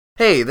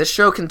hey, this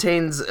show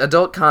contains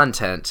adult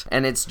content,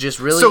 and it's just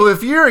really... So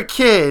if you're a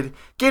kid,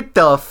 get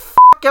the f***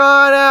 on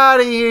out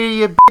of here,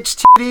 you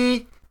bitch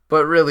titty.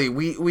 But really,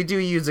 we do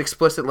use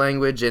explicit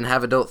language and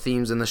have adult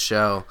themes in the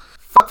show.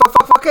 Fuck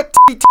it,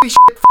 titty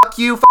shit, fuck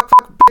you, fuck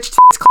bitch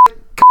titties, cunt,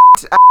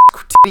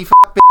 ass, titty,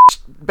 fuck bitch,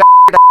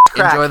 bastard, ass,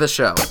 crack. Enjoy the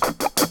show.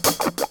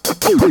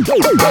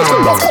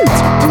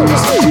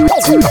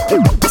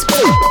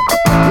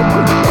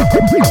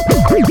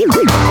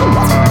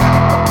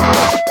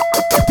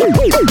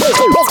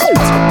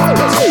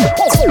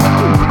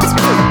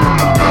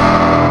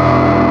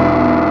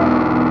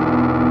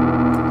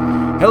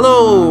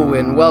 Hello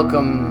and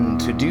welcome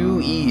to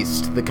Due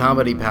East, the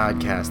comedy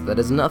podcast that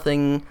has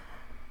nothing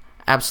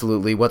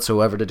absolutely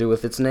whatsoever to do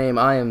with its name.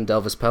 I am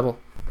Delvis Pebble.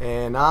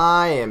 And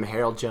I am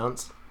Harold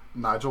Jones.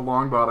 Nigel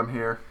Longbottom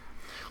here.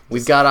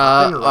 We've got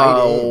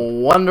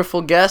a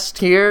wonderful guest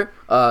here,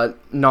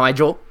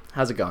 Nigel.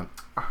 How's it going?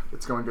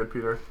 It's going good,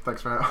 Peter.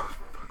 Thanks for having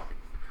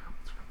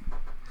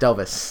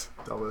Delvis.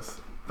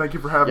 Thank you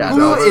for having me.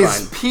 Who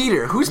is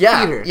Peter? Who's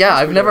Peter? Yeah,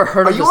 I've never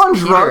heard of this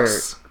Peter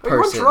person. Are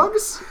you on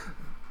drugs?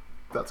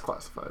 That's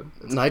classified.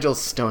 Nigel's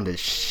stoned as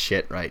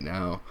shit right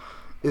now.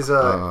 It's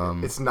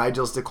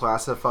Nigel's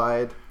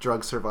declassified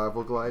drug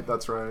survival glide.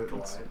 That's right.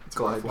 It's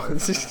glide.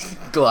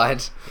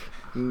 Glide.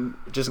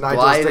 Just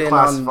Nigel's glide in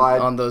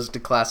declassified, on those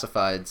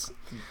declassifieds.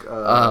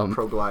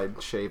 Pro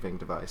Glide shaving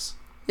device.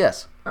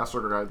 Yes.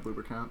 Astroglide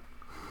lubricant.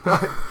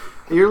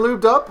 You're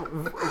lubed up?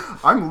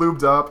 I'm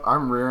lubed up.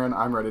 I'm rearing.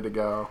 I'm ready to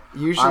go.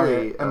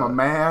 Usually, I am a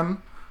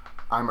man.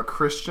 I'm a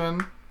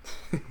Christian.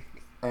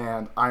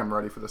 And I am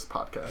ready for this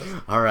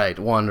podcast. All right,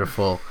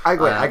 wonderful. I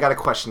got a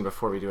question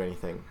before we do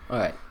anything. All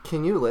right.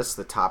 Can you list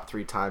the top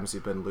 3 times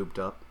you've been lubed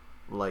up?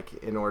 Like,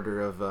 in order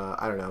of,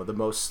 I don't know, the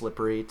most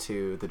slippery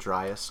to the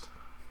driest?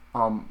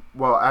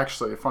 Well,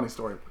 actually, a funny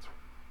story.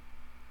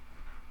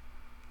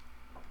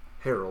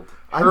 Harold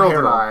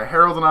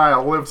and I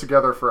lived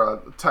together for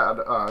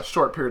a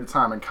short period of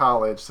time in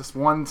college. This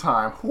one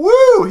time,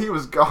 woo, he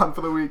was gone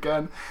for the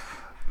weekend.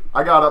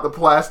 I got out the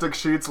plastic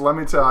sheets. Let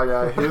me tell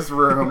you, his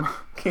room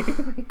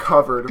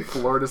covered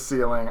floor to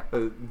ceiling,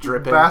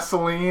 dripping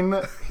Vaseline,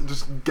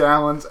 just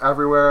gallons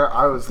everywhere.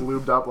 I was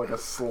lubed up like a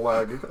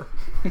slug.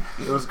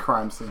 It was a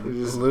crime scene.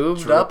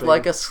 Lubed up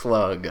like a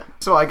slug.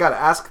 So I gotta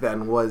ask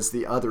then: was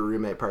the other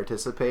roommate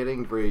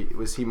participating?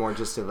 Was he more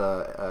just of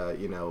a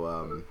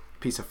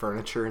piece of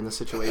furniture in the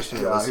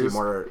situation, or was he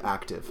more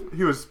active?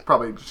 He was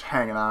probably just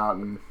hanging out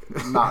and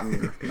not in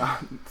your.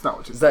 It's not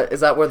what you said.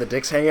 Is that where the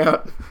dicks hang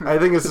out? I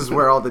think this is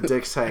where all the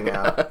dicks hang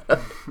out.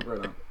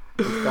 Right on.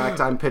 In fact,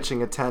 I'm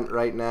pitching a tent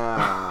right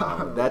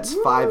now. That's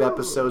 5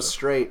 episodes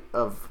straight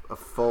of a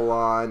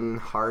full-on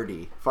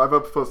Hardy. 5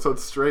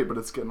 episodes straight, but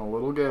it's getting a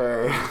little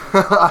gay.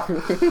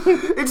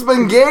 It's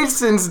been gay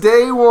since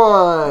day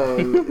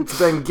one. It's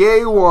been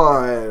gay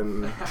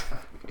one.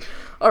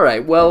 All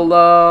right, well,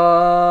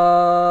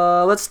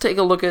 let's take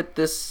a look at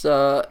this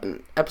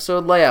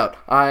episode layout.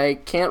 I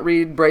can't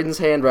read Braden's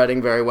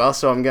handwriting very well,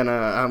 so I'm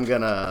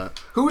gonna.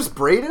 Who's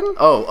Braden?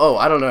 Oh,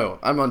 I don't know.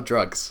 I'm on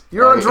drugs.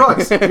 You're on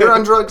drugs. You're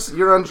on drugs.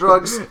 You're on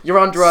drugs. You're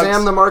on drugs.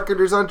 Sam, the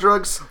marketer's on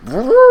drugs.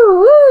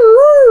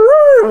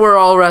 We're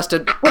all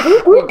arrested.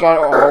 We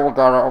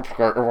got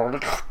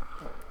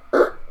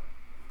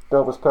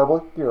Delvis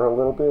Pebble, you're a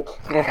little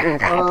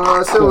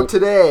bitch. So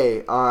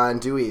today on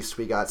Due East,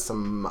 we got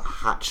some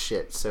hot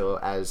shit. So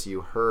as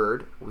you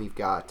heard, we've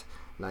got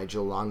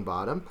Nigel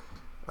Longbottom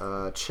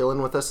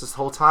chilling with us this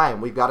whole time.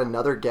 We've got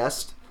another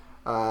guest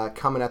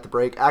coming at the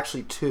break,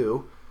 actually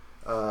 2.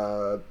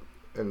 And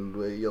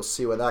you'll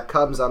see when that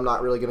comes. I'm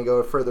not really going to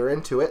go further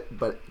into it,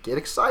 but get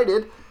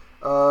excited.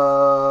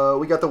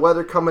 We got the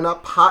weather coming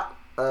up hot.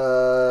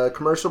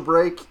 Commercial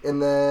break, and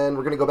then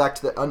we're going to go back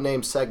to the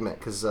unnamed segment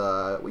because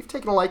we've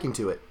taken a liking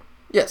to it.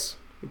 Yes.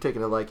 We've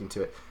taken a liking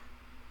to it.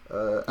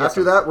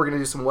 After that, we're going to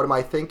do some What Am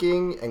I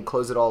Thinking and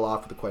close it all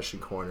off with the question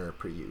corner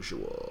per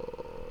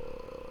usual.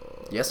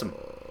 Yes.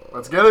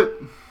 Let's get it.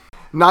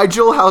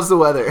 Nigel, how's the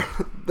weather?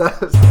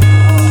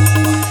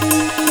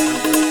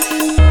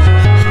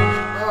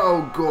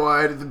 Oh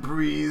God, the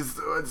breeze.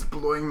 Oh, it's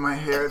blowing my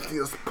hair. It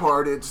feels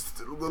parted.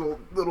 Just a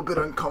little bit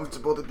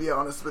uncomfortable, to be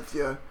honest with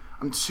you.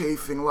 I'm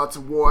chafing, lots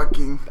of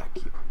walking.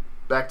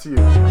 Back to you.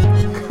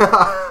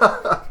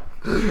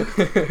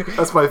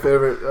 That's my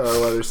favorite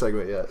weather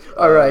segment yet.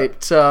 All right,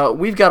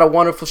 we've got a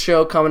wonderful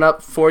show coming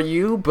up for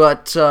you,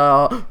 but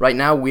right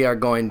now we are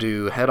going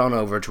to head on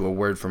over to a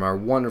word from our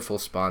wonderful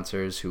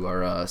sponsors who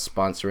are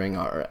sponsoring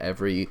our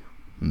every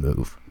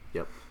move.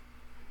 Yep.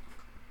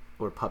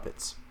 Or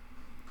puppets.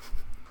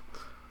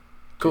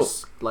 Cool.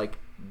 Just like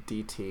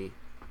DT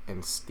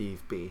and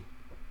Steve B.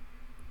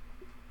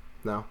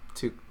 No?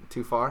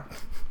 Too far?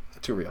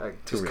 Too real.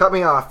 Just cut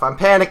me off. I'm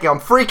panicking.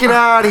 I'm freaking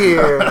out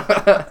here.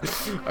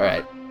 All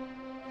right.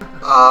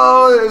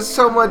 Oh, there's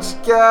so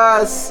much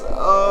gas.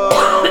 Oh,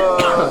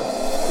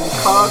 I'm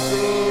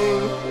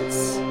coughing.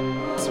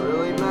 It's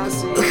really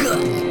messy.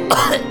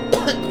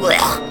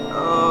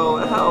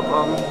 Oh, help.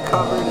 I'm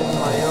covered in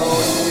my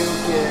own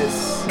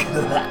mucus.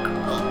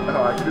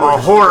 Oh, like a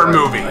horror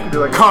cigarette. movie I could do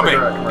like a coming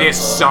cigarette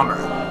this commercial. summer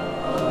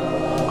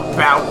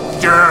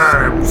about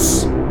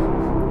germs.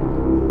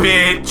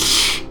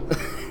 Bitch.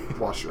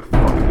 Wash your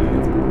fucking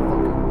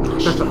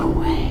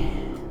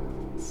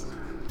hands.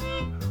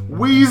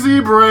 Wheezy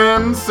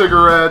brand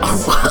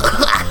cigarettes.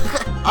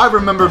 I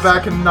remember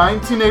back in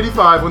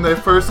 1985 when they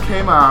first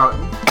came out.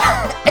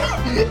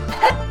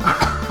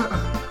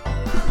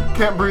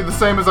 Can't breathe the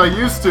same as I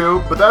used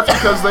to, but that's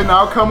because they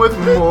now come with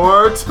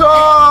more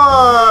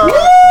tar.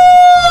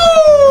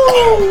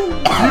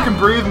 If you can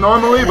breathe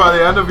normally by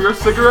the end of your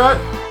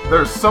cigarette,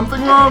 there's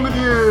something wrong with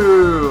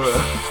you.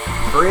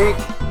 Freak.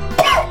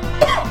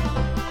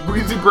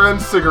 Wheezy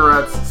brand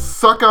cigarettes.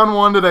 Suck on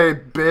one today,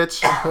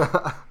 bitch.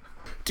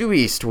 Due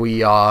East,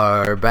 we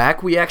are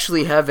back. We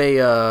actually have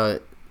a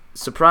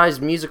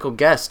surprise musical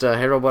guest.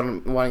 Harold, why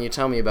don't you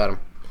tell me about him?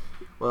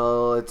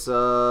 Well, it's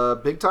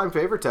a big-time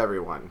favorite to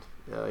everyone.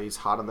 He's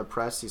hot on the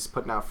press. He's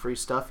putting out free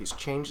stuff. He's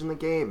changing the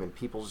game, and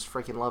people just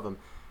freaking love him.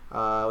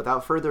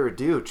 Without further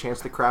ado,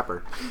 Chance the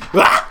Crapper.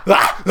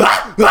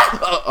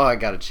 Oh, I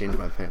gotta change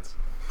my pants.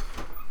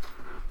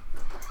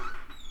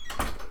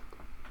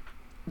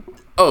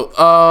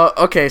 Oh,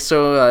 okay,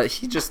 so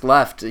he just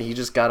left. He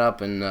just got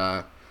up and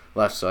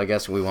left, so I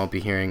guess we won't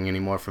be hearing any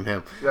more from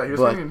him. Yeah, he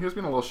was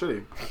being a little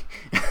shitty.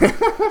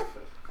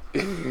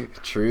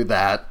 True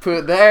that.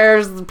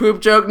 There's the poop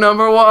joke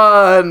number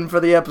 1 for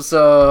the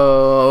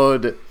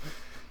episode.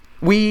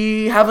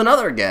 We have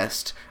another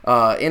guest,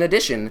 in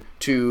addition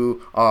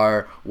to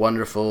our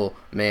wonderful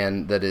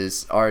man that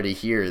is already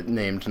here,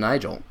 named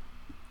Nigel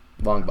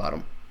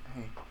Longbottom.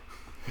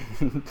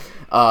 Hey.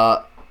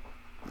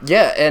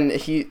 Yeah, and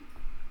he...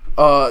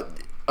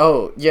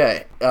 Harold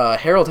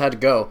had to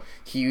go.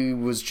 He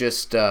was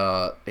just,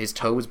 his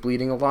toe was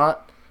bleeding a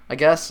lot, I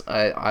guess.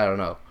 I don't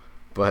know,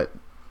 but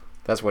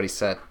that's what he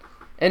said.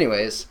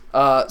 Anyways,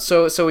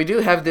 so we do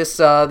have this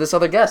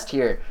other guest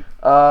here.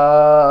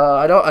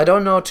 I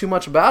don't know too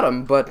much about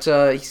him, but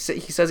he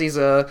says he's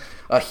a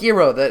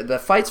hero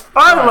that fights.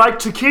 I like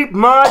to keep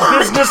my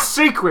business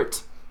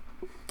secret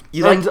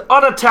and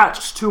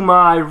unattached to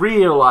my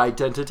real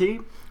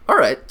identity. All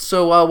right,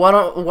 so why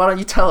don't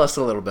you tell us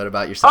a little bit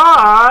about yourself?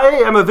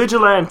 I am a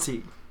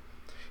vigilante,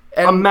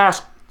 a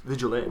masked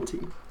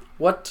vigilante.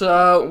 What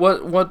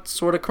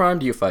sort of crime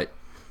do you fight?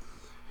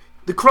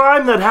 The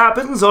crime that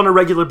happens on a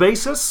regular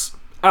basis,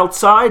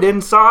 outside,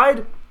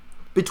 inside,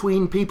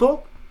 between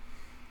people,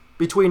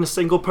 between a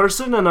single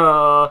person and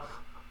a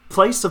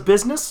place of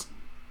business.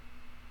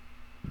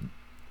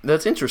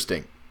 That's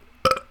interesting.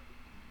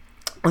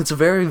 It's a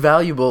very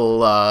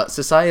valuable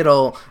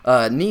societal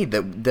need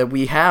that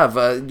we have.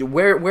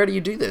 Where do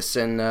you do this,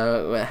 and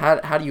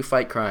how do you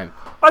fight crime?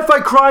 I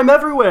fight crime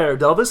everywhere,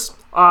 Delvis.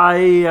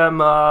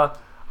 I'm a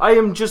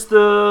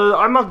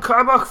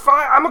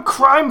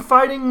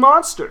crime-fighting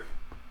monster.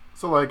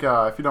 So, like,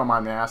 if you don't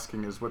mind me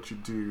asking, is what you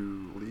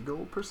do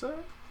legal, per se?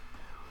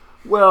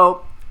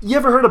 Well, you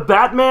ever heard of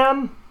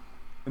Batman?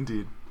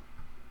 Indeed.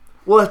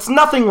 Well, it's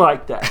nothing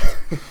like that.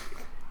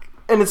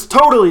 And it's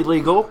totally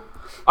legal.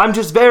 I'm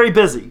just very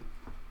busy.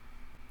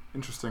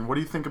 Interesting. What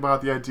do you think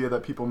about the idea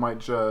that people might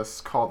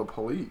just call the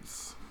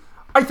police?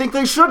 I think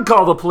they should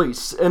call the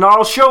police, and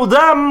I'll show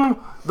them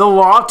the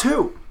law,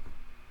 too.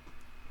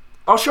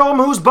 I'll show them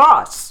who's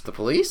boss. The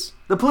police?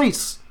 The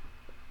police.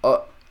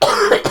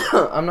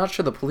 I'm not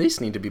sure the police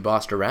need to be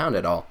bossed around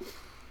at all.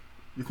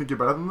 You think you're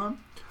better than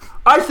them?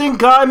 I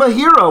think I'm a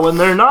hero, and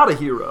they're not a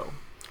hero.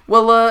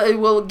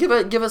 Well, give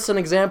us an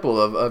example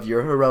of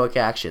your heroic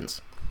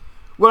actions.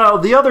 Well,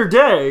 the other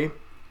day,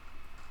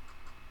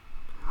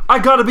 I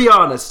gotta be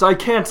honest, I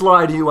can't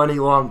lie to you any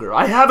longer.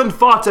 I haven't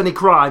fought any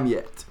crime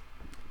yet.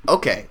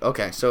 Okay,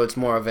 so it's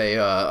more of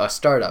a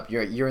startup.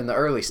 You're in the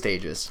early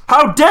stages.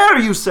 How dare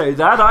you say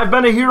that? I've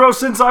been a hero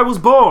since I was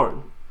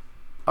born.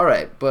 All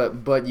right,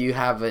 but you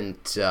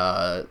haven't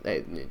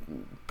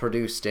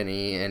produced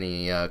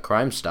any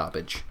crime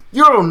stoppage.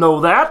 You don't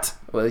know that.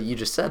 Well, you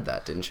just said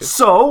that, didn't you?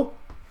 So,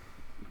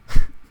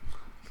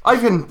 I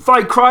can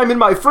fight crime in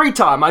my free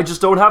time. I just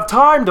don't have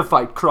time to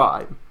fight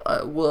crime.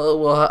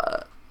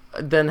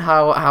 Then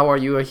how are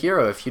you a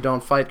hero if you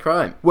don't fight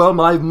crime? Well,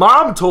 my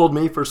mom told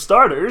me, for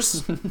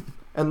starters,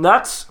 and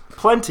that's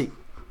plenty.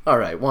 All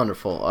right,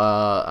 wonderful.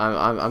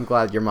 I'm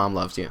glad your mom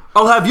loves you.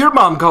 I'll have your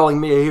mom calling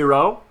me a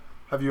hero.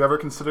 Have you ever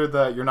considered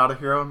that you're not a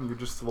hero and you're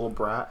just a little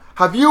brat?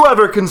 Have you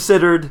ever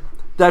considered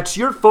that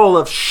you're full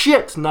of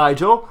shit,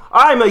 Nigel?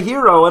 I'm a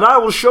hero, and I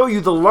will show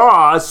you the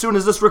law as soon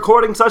as this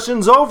recording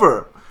session's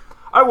over.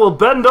 I will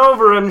bend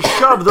over and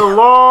shove the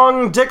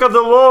long dick of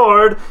the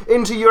Lord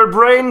into your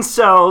brain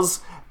cells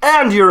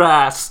and your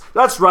ass.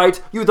 That's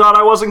right, you thought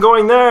I wasn't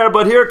going there,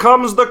 but here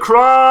comes the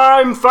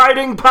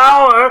crime-fighting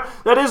power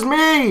that is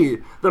me,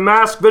 the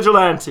Masked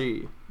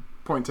Vigilante.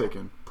 Point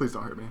taken. Please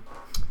don't hurt me.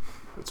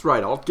 That's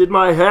right, I'll get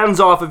my hands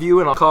off of you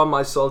and I'll calm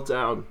myself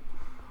down.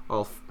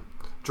 I'll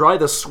dry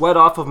the sweat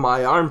off of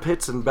my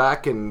armpits and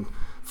back and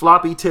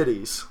floppy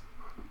titties.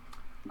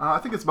 I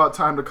think it's about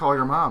time to call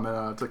your mom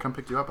and to come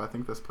pick you up. I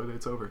think this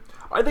playdate's over.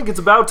 I think it's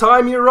about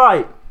time you're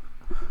right.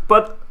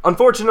 But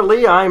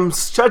unfortunately, I'm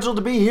scheduled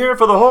to be here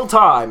for the whole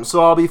time,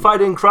 so I'll be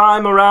fighting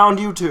crime around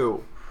you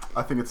two.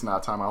 I think it's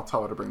nap time. I'll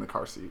tell her to bring the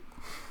car seat.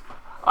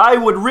 I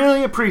would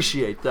really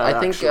appreciate that.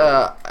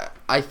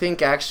 I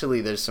think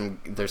actually there's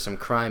some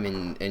crime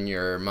in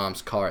your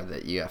mom's car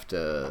that you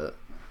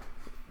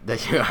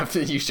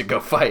should go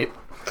fight.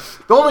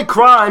 The only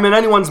crime in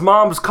anyone's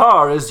mom's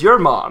car is your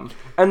mom,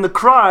 and the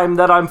crime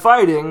that I'm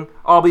fighting,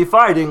 I'll be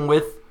fighting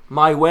with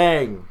my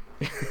wang.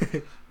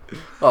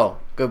 Oh,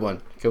 good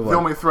one. Good one. The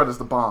only threat is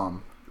the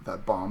bomb.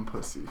 That bomb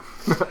pussy.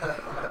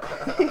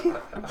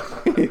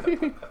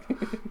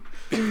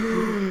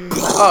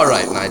 All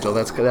right, Nigel.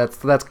 That's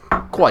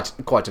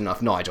quite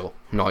enough, Nigel.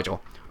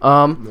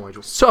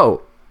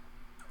 So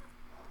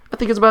I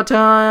think it's about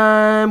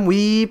time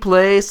we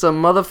play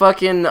some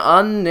motherfucking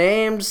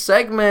unnamed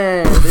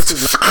segment. This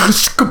is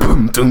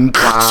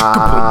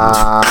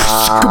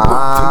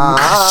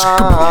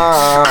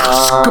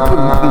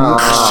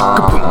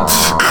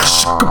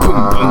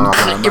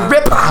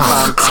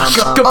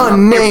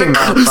unnamed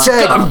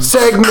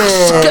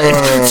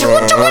segment.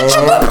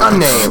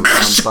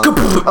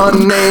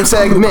 Unnamed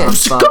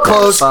segment.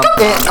 Close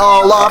it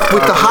all off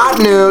with the hot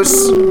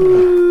news.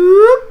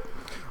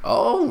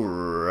 all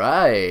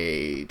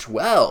right.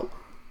 Well,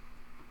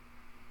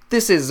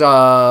 this is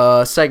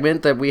a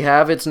segment that we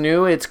have. It's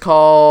new. It's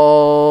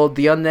called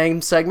the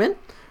unnamed segment.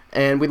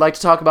 And we'd like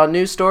to talk about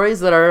news stories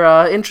that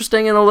are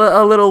interesting and a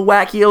little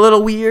wacky, a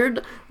little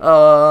weird,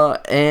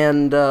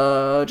 and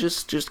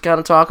just kind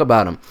of talk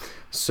about them.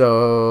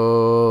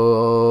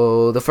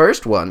 So the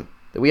first one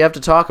that we have to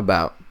talk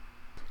about: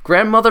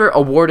 grandmother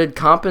awarded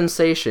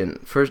compensation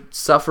for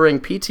suffering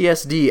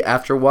PTSD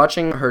after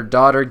watching her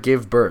daughter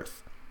give birth.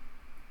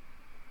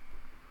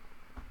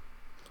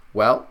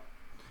 Well,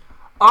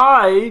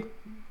 I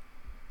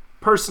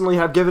personally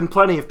have given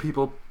plenty of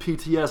people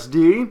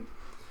PTSD.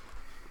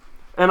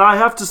 And I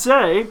have to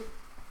say,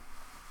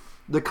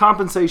 the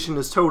compensation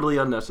is totally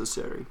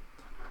unnecessary.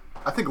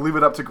 I think leave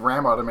it up to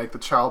grandma to make the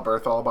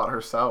childbirth all about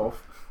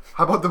herself.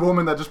 How about the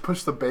woman that just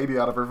pushed the baby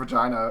out of her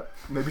vagina?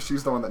 Maybe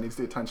she's the one that needs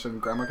the attention.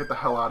 Grandma, get the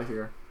hell out of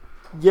here.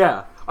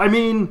 Yeah, I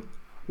mean,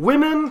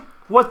 women,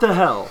 what the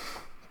hell?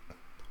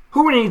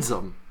 Who needs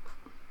them?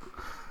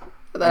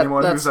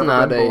 Anyone who's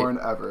ever been born,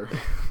 ever.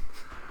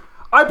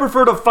 I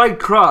prefer to fight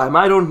crime.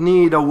 I don't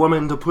need a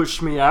woman to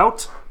push me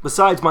out,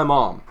 besides my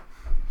mom.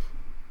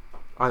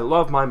 I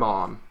love my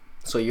mom.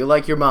 so you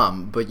like your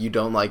mom, but you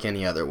don't like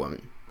any other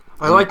woman.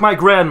 I like my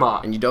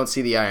grandma. And you don't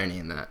see the irony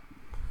in that.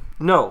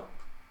 No.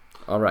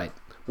 All right.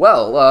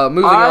 Well,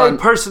 moving on. I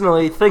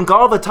personally think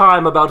all the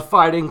time about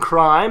fighting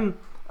crime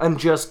and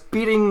just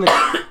beating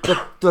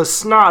the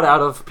snot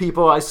out of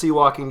people I see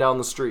walking down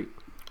the street.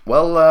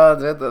 Well,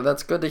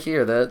 that's good to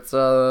hear.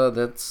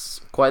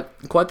 That's quite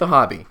the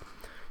hobby.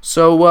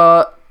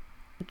 So,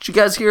 did you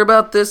guys hear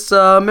about this?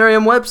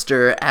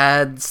 Merriam-Webster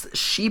adds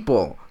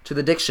sheeple to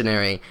the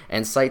dictionary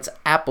and cites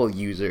Apple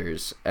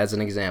users as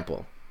an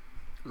example.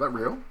 Is that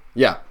real?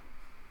 Yeah.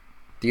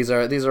 These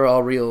are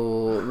all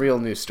real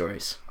news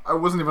stories. I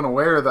wasn't even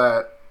aware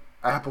that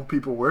Apple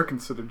people were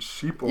considered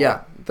sheeple.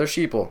 Yeah, they're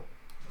sheeple.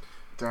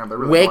 Damn, they're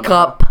really Wake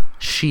up,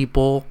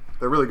 sheeple.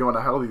 They're really going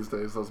to hell these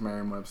days, those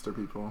Merriam-Webster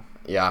people.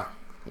 Yeah,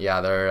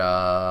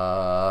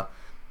 they're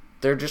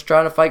just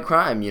trying to fight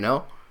crime, you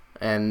know,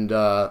 and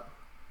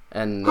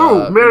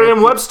Who?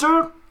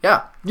 Merriam-Webster?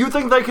 Yeah. You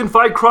think they can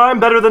fight crime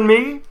better than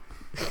me?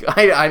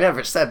 I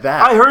never said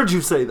that. I heard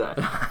you say that.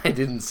 I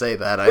didn't say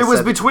that. It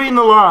was between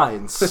the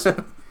lines.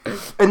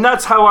 And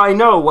that's how I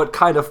know what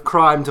kind of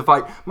crime to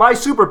fight. My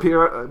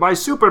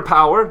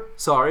superpower,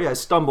 sorry, I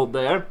stumbled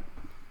there.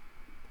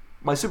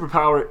 My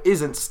superpower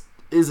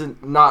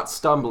isn't not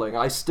stumbling.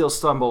 I still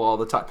stumble all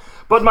the time.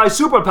 But my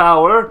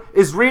superpower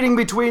is reading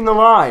between the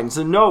lines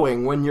and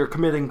knowing when you're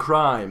committing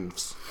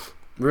crimes.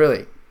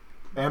 Really?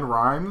 And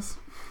rhymes?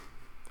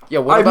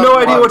 Yeah, I have no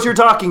idea what you're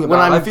talking about. When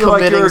I'm I feel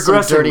like you're some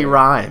aggressive. dirty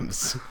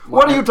rhymes.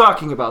 What are you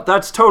talking about?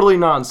 That's totally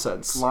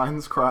nonsense.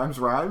 Lines, crimes,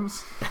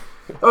 rhymes?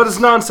 Oh, it's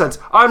nonsense.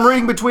 I'm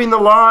reading between the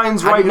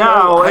lines right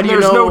now, and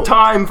there's no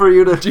time for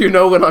you to... Do you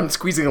know when I'm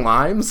squeezing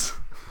limes?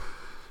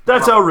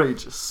 That's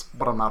outrageous.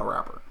 But I'm not a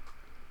rapper.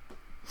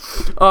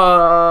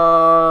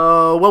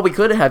 Well, we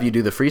could have you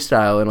do the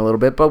freestyle in a little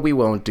bit, but we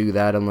won't do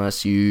that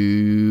unless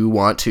you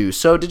want to.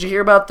 So, did you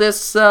hear about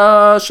this?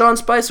 Sean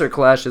Spicer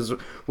clashes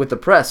with the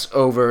press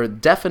over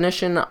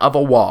definition of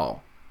a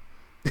wall.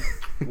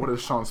 What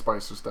is Sean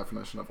Spicer's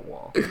definition of a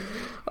wall?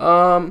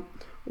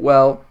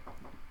 Well,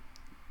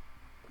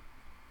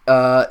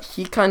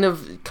 he kind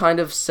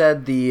of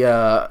said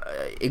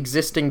the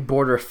existing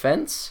border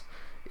fence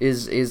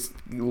is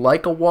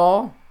like a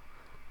wall.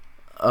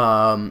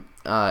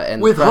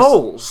 And with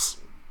holes.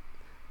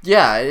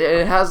 Yeah,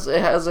 it has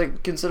a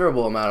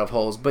considerable amount of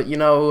holes, but you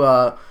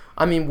know,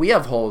 I mean, we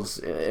have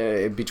holes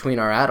between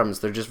our atoms.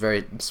 They're just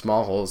very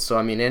small holes. So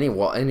I mean, any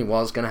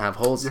wall is gonna have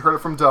holes. You heard it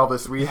from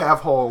Delvis. We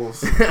have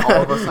holes.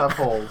 All of us have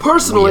holes.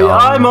 Personally,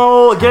 I'm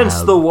all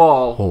against the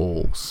wall.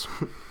 Holes.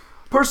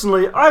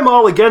 Personally, I'm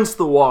all against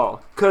the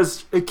wall,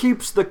 because it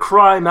keeps the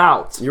crime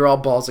out. You're all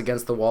balls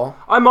against the wall?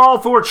 I'm all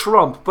for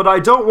Trump, but I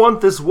don't want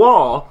this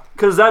wall,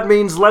 because that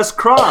means less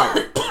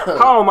crime.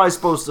 How am I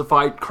supposed to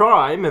fight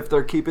crime if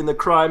they're keeping the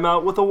crime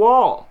out with a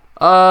wall?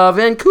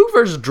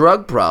 Vancouver's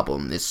drug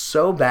problem is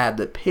so bad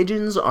that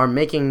pigeons are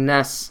making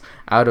nests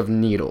out of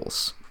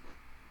needles.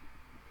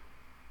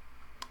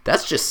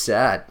 That's just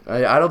sad.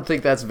 I don't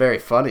think that's very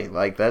funny.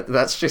 Like,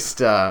 that's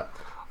just, I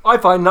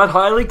find that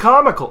highly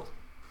comical.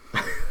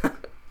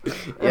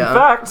 In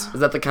fact... Is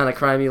that the kind of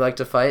crime you like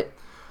to fight?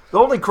 The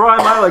only crime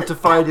I like to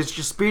fight is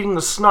just beating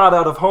the snot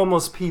out of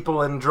homeless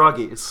people and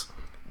druggies.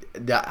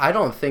 I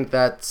don't think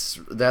that's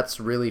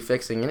really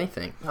fixing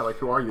anything. Yeah, like,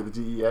 who are you, the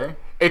DEA?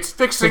 It's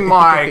fixing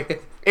my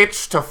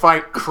itch to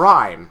fight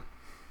crime.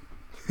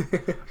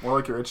 More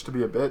like your itch to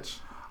be a bitch.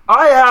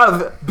 I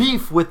have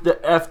beef with the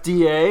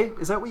FDA.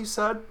 Is that what you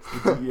said?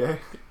 The DEA?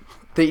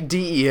 The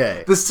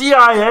DEA. The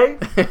CIA?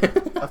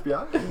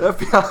 FBI?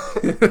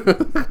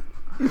 FBI.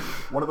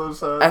 One of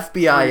those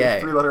FBIA.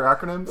 three-letter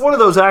acronyms? One of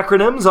those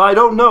acronyms. I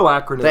don't know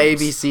acronyms.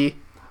 The ABC.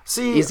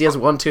 See, Easy as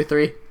 1, 2,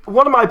 3.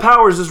 one of my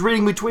powers is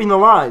reading between the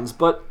lines,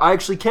 but I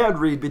actually can't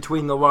read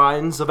between the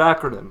lines of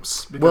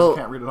acronyms. Because Well- you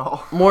can't read it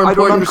all. More I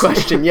don't important understand.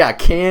 question. Yeah,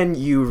 can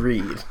you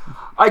read?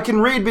 I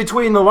can read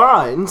between the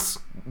lines.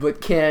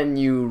 But can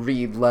you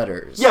read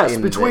letters? Yes,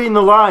 in between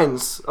the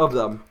lines of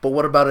them. But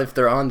what about if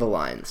they're on the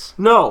lines?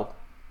 No.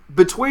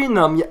 Between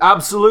them, yeah,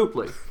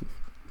 absolutely.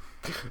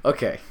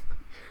 Okay.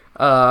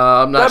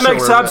 I'm not That sure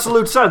makes where-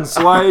 absolute sense.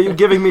 Why are you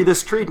giving me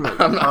this treatment?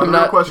 The real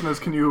not- question is,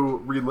 can you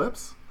read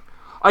lips?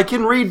 I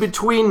can read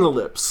between the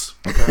lips.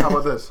 Okay, how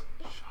about this?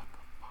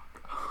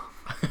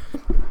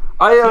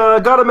 I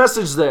got a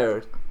message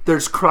there.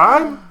 There's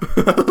crime?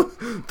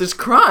 There's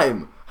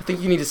crime. I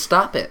think you need to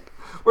stop it.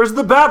 Where's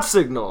the bat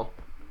signal?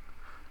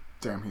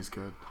 Damn, he's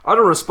good. I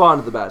don't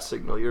respond to the bat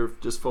signal. You're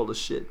just full of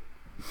shit.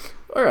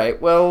 All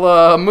right.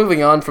 Well,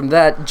 moving on from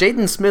that,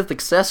 Jaden Smith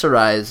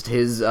accessorized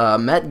his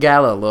Met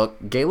Gala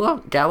look.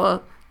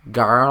 Gala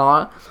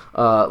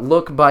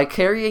look by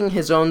carrying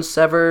his own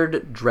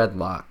severed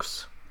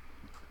dreadlocks.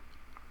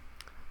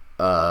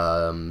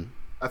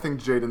 I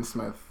think Jaden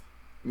Smith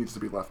needs to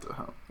be left at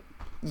home.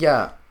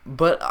 Yeah,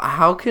 but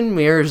how can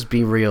mirrors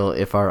be real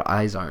if our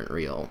eyes aren't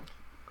real?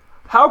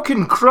 How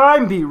can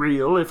crime be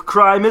real if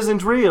crime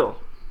isn't real?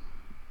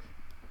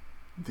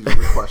 These are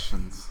the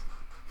questions.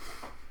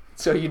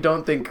 So you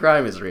don't think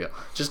crime is real?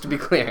 Just to be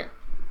clear.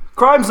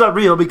 Crime's not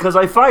real because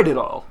I fight it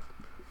all.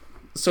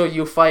 So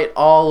you fight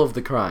all of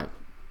the crime.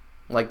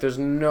 Like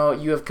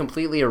you have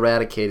completely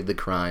eradicated the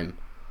crime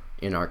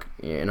in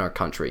our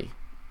country.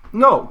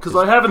 No, because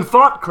I haven't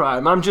fought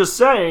crime. I'm just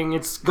saying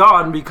it's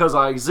gone because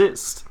I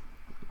exist.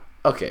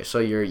 Okay, so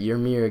your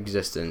mere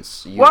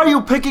existence. Why are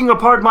you picking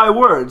apart my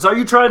words? Are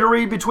you trying to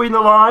read between the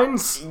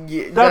lines?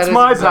 That's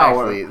my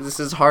power. This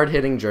is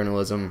hard-hitting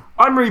journalism.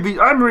 I'm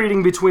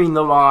reading between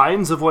the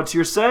lines of what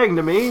you're saying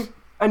to me,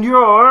 and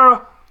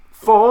you're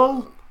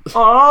full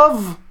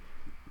of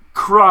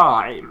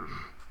crime.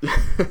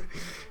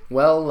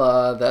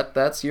 Well,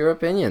 that's your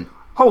opinion.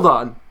 Hold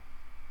on.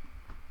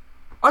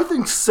 I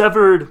think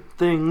severed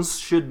things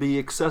should be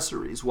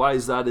accessories. Why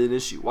is that an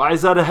issue? Why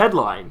is that a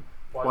headline?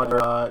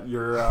 What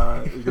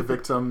your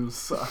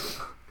victim's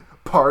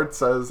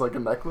parts as like a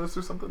necklace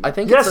or something? I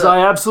think Yes, I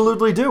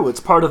absolutely do. It's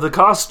part of the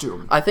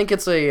costume. I think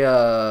it's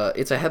a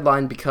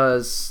headline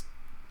because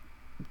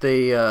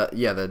they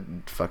the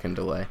fucking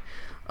delay.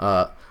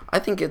 I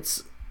think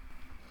it's.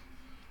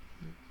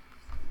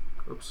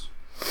 Oops.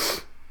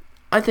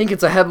 I think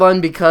it's a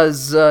headline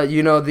because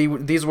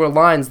these were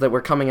lines that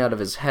were coming out of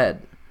his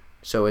head,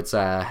 so it's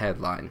a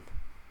headline.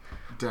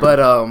 Damn. But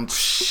Damn,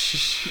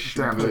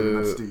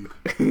 Jaden, that's deep.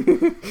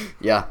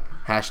 yeah,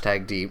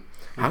 hashtag deep.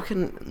 How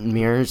can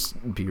mirrors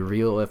be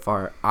real if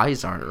our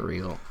eyes aren't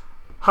real?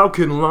 How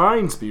can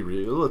lines be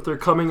real if they're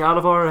coming out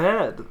of our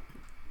head?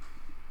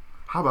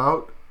 How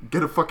about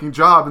get a fucking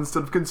job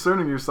instead of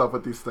concerning yourself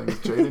with these things,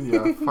 Jaden,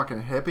 you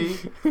fucking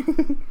hippie?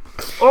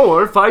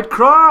 Or fight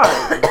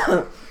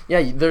crime.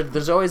 Yeah,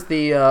 there's always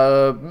the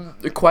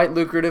quite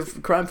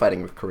lucrative crime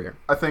fighting career.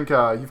 I think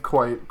you've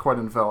quite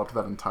enveloped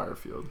that entire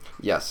field.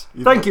 Yes.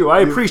 Thank you. I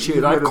appreciate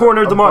it. I've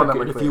cornered the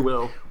market, if you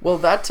will. Well,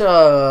 that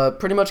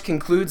pretty much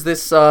concludes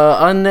this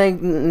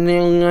unnamed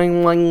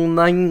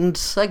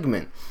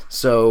segment.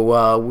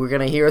 So we're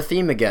gonna hear a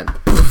theme again.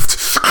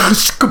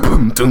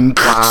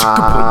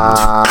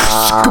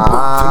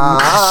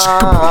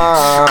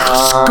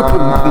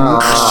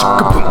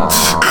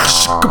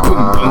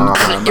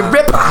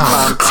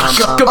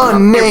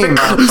 Unnamed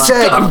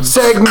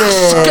segment.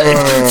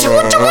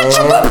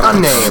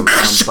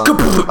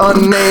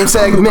 Unnamed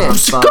segment.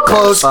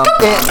 Close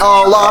it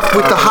all off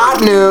with the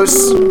hot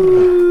news.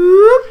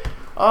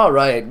 All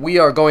right, we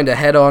are going to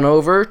head on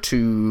over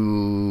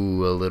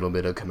to a little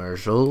bit of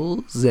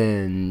commercials,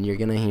 and you're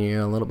gonna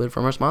hear a little bit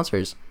from our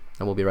sponsors,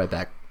 and we'll be right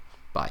back.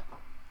 Bye.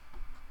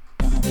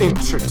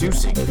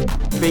 Introducing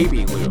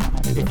Baby Lube.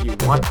 If you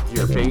want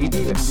your baby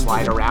to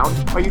slide around,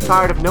 are you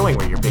tired of knowing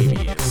where your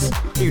baby is?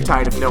 Are you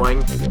tired of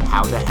knowing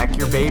how the heck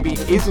your baby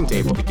isn't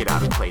able to get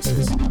out of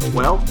places?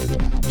 Well,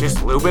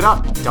 just lube it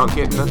up, dunk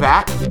it in the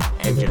vat,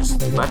 and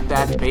just let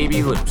that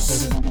baby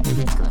loose.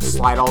 It's gonna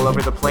slide all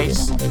over the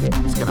place.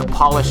 It's gonna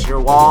polish your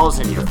walls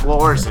and your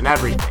floors and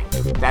everything.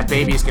 That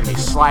baby's gonna be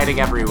sliding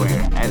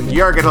everywhere, and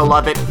you're gonna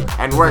love it,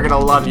 and we're gonna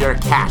love your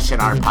cash in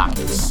our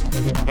pockets.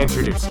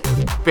 Introducing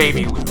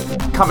Baby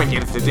Lube. Come and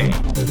get it today.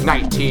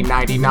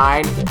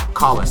 $19.99.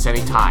 Call us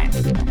anytime.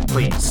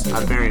 Please,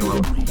 I'm very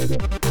lonely.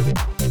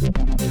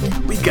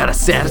 We've got a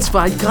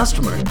satisfied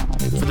customer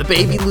for the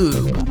Baby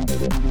Lube.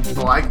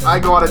 Well, I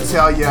gotta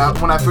tell ya,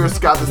 when I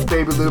first got this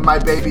Baby Lube, my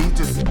baby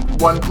just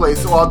one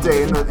place all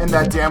day in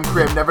that damn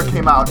crib, never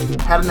came out,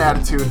 had an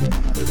attitude.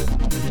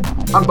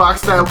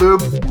 Unboxed that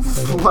lube,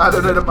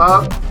 slathered it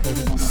up,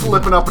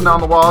 slipping up and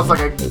down the walls like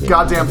a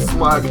goddamn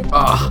slug.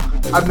 Ugh.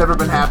 I've never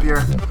been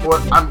happier.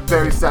 I'm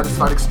very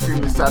satisfied,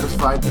 extremely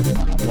satisfied.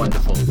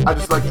 Wonderful. I'd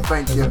just like to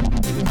thank you.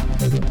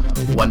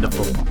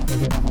 Wonderful.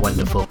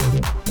 Wonderful.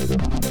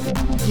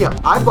 Yeah,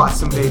 I bought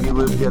some baby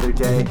lube the other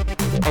day,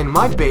 and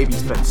my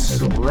baby's been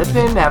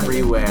slipping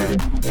everywhere,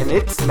 and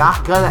it's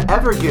not gonna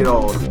ever get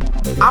old.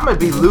 I'm gonna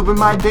be lubing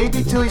my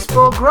baby till he's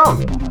full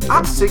grown.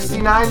 I'm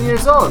 69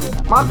 years old.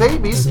 My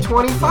baby's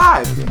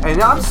 25,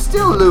 and I'm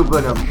still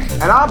lubing him,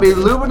 and I'll be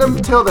lubing him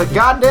till the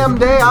goddamn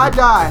day I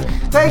die.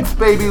 Thanks,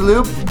 Baby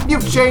Lube.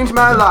 You've changed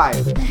my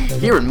life.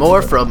 Hearing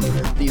more from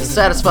these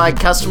satisfied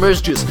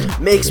customers just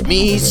makes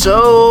me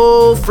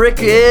so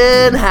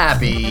freaking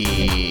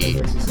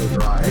happy.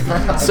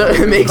 So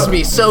it makes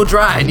me so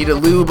dry. I need to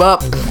lube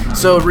up.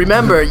 So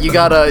remember, you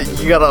gotta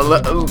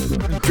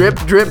drip,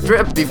 drip,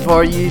 drip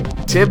before you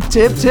tip,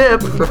 tip,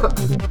 tip.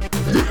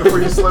 Before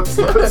you slip,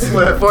 slip,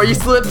 slip. Before you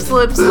slip,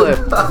 slip, slip.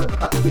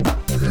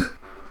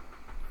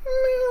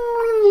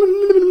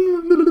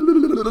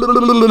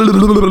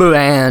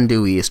 And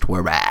due east,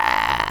 we're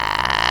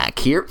back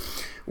here.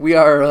 We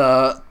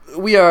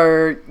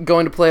are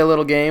going to play a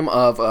little game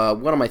of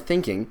what am I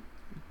thinking?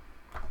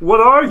 What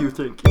are you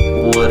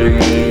thinking? What are you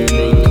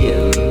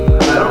thinking?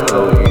 I don't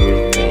know what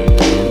you're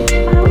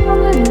thinking. I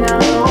wanna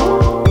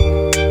know.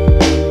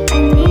 I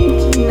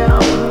need to know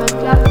the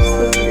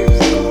depths of your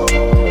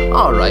soul.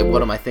 Alright,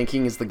 what am I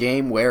thinking is the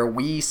game where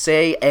we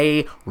say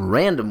a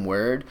random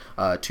word.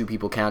 Two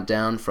people count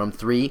down from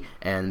 3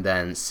 and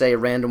then say a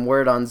random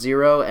word on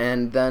 0,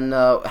 and then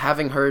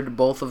having heard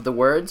both of the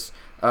words,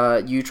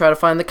 you try to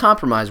find the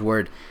compromise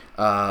word.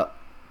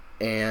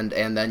 And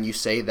then you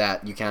say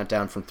that, you count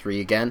down from 3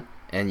 again,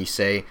 and you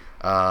say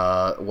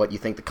what you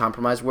think the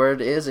compromise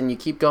word is, and you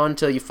keep going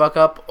until you fuck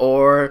up,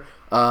 or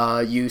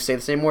you say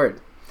the same word.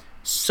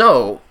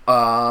 So,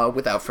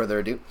 without further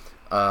ado,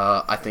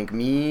 I think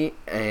me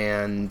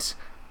and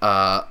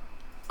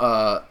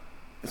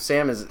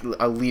Sam is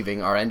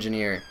leaving, our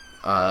engineer.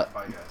 Bye,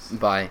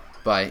 guys.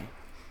 Bye.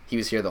 He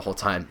was here the whole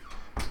time.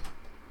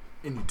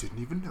 And you didn't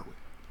even know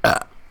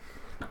it.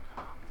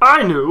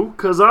 I knew,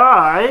 'cause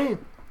I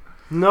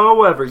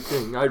know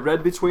everything. I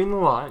read between the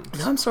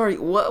lines. I'm sorry,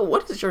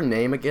 what is your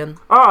name again?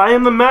 I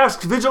am the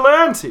Masked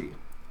Vigilante.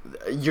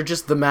 You're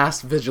just the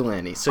Masked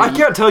Vigilante. So I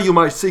can't tell you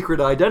my secret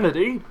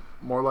identity.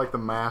 More like the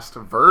Masked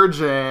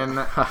Virgin.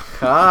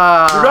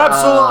 You're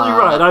absolutely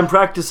right. I'm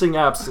practicing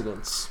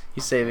abstinence.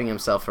 He's saving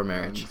himself for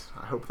marriage.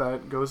 I hope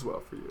that goes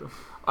well for you.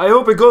 I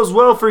hope it goes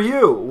well for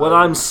you when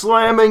I'm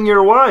slamming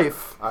your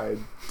wife. I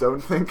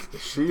don't think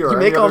she or You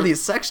any make all other-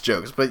 these sex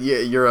jokes, but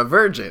you're a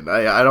virgin.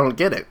 I don't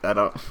get it. I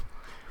don't...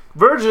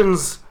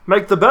 Virgins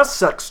make the best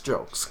sex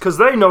jokes, because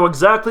they know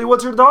exactly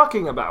what you're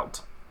talking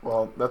about.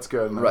 Well, that's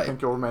good. And Right. I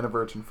think you'll remain a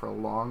virgin for a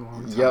long,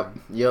 long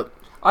time. Yep.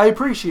 I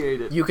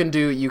appreciate it. You can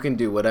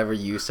do whatever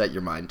you set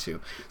your mind to.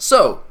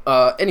 So,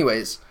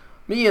 anyways,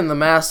 me and the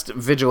Masked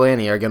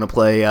Vigilante are gonna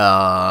play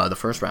the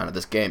first round of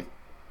this game.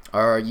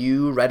 Are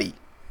you ready?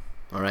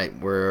 All right,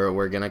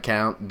 we're gonna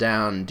count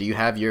down. Do you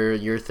have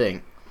your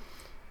thing?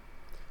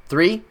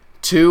 3,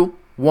 2,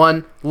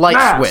 1. Light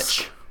Mask.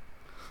 switch.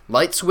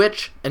 Light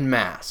switch and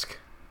mask.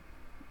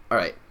 All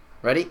right,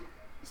 ready?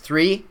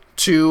 3,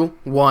 2,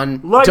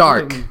 1.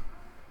 Lightning.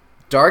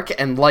 Dark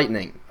and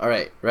lightning. All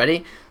right,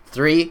 ready?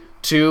 3,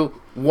 2,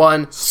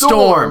 1.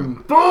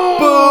 Storm.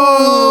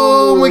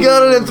 Boom! We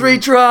got it in 3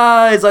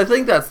 tries. I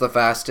think that's the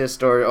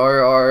fastest,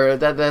 or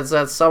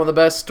that's some of the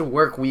best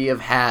work we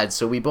have had.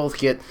 So we both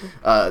get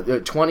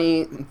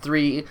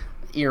 23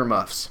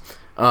 earmuffs.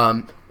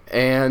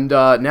 And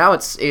now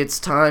it's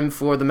time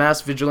for the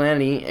Masked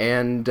Vigilante,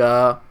 and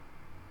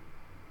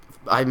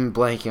I'm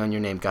blanking on your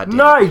name. Goddamn.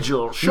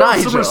 Nigel, show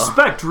Nigel. some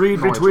respect. Read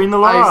Nigel. between the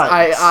lines.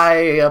 I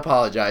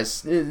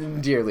apologize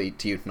dearly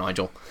to you,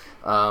 Nigel.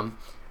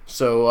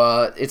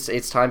 So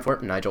it's time for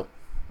Nigel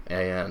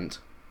and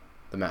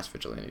the Masked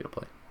Vigilante to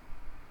play.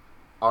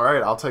 All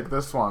right, I'll take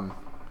this one.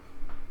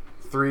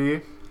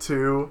 3,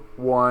 2,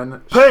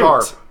 1. Paint.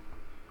 Sharp.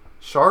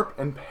 Sharp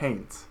and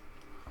paint.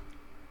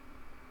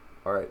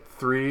 All right,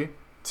 3,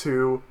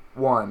 2,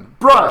 1.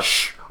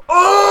 Brush.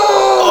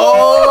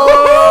 Oh!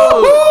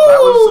 That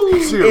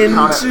was 2. In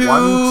Count it. 2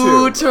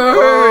 1, 2. turns.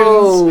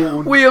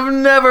 Oh. We have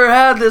never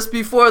had this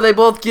before. They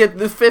both get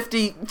the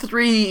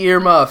 53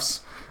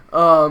 earmuffs.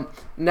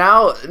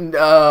 Now,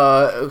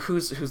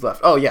 who's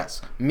left? Oh,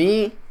 yes.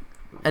 Me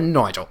and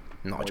Nigel.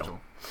 Ready.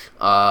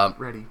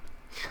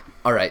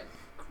 All right.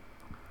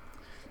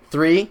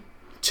 3,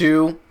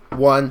 2,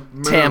 1.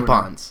 Moon.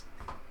 Tampons.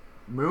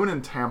 Moon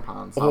and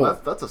tampons. Oh. Oh,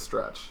 that's a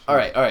stretch. All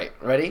right.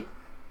 Ready?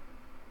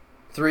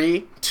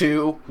 3,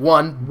 2,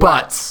 1.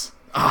 Butts.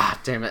 Ah,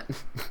 damn it.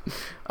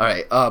 All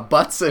right.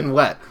 Butts and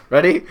wet.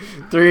 Ready?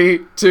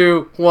 3,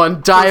 2,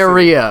 1.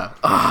 Diarrhea.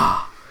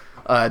 Ah.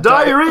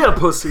 Diarrhea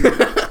pussy.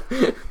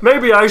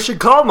 Maybe I should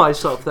call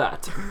myself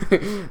that.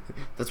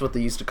 That's what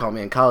they used to call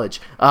me in college.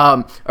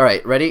 All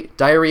right. Ready?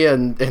 Diarrhea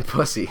and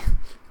pussy.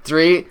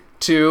 3,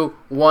 2,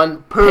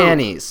 1. Poop.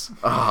 Panties.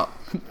 Ah.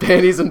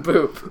 Panties and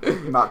poop.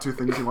 Not 2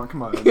 things you want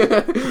combined.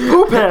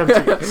 Poop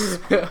panties.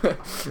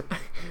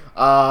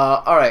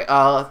 All right.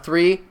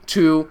 3,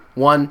 2,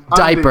 1.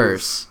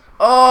 Diapers.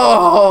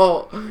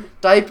 Oh,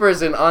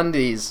 diapers and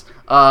undies.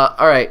 All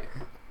right.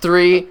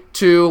 3,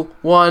 2,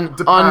 1.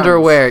 Depends.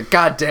 Underwear.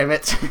 God damn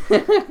it.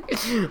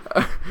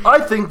 I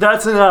think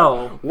that's an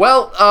L.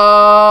 Well,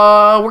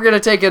 we're gonna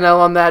take an L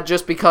on that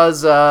just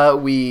because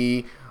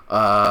we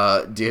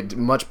did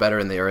much better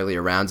in the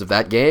earlier rounds of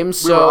that game.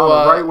 So We were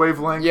on the right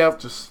wavelength. Yep.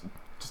 Just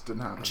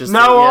didn't happen. Just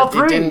Now all it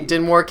three.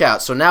 didn't work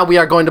out. So now we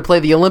are going to play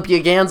the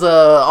Olympia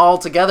Ganza all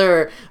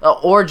together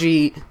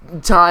orgy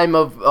time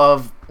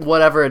of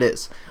whatever it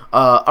is.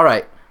 All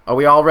right, are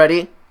we all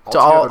ready?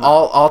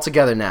 All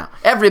together now.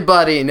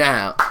 Everybody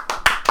now.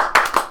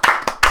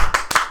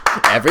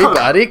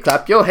 Everybody,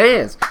 clap your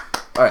hands.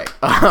 All right.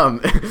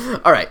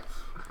 All right.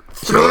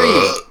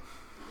 3,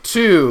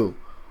 2,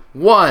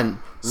 1.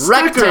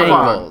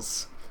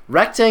 Rectangles.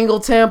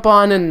 Rectangle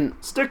tampon and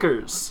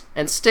Stickers.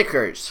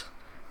 stickers.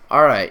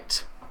 All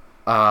right.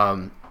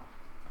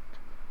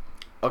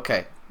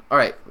 Okay. All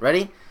right.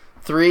 Ready?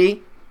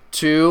 3,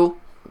 2,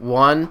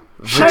 1.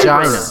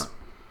 Vagina. Shapes.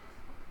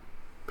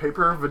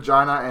 Paper,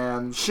 vagina,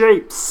 and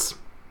Shapes.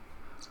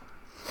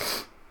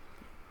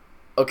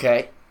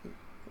 Okay.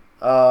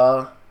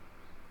 All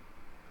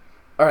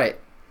right.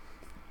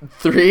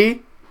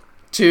 3,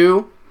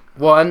 2,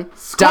 1.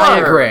 Square.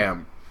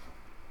 Diagram.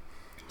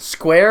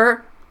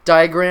 Square,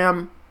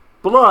 diagram,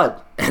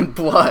 Blood. and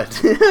blood.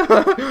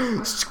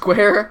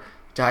 Square,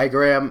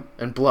 diagram,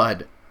 and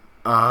blood.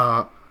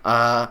 All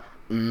right.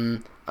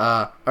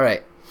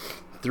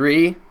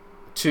 3,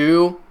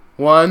 2,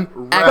 1.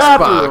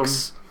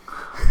 Xbox.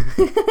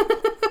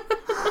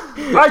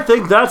 I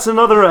think that's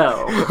another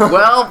L.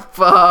 Well,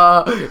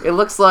 it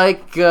looks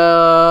like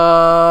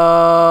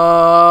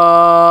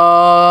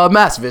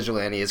Masked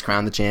Vigilante is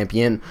crowned the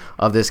champion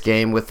of this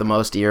game with the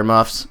most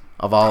earmuffs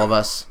of all of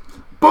us.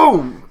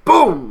 Boom.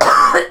 Boom.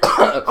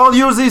 I'll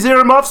use these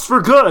earmuffs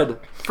for good.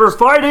 For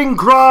fighting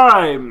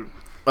crime.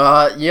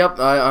 Yep,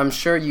 I'm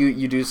sure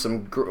you do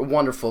some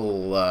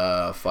wonderful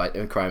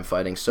crime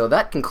fighting. So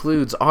that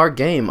concludes our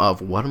game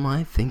of What Am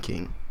I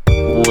Thinking?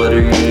 What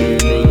are you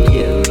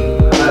thinking?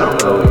 I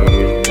don't know what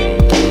you're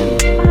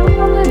thinking. I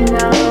wanna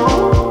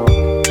know.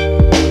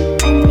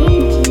 I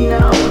need to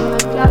know the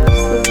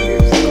depths of your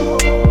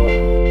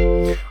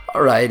soul.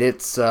 Alright,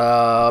 it's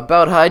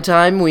about high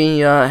time we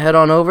head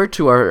on over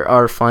to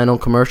our final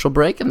commercial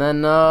break, and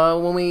then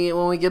when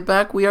we get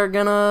back, we are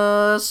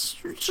gonna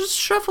just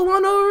shuffle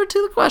on over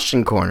to the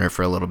question corner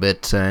for a little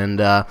bit and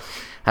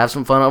have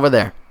some fun over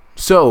there.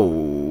 So,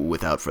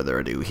 without further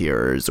ado,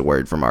 here's a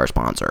word from our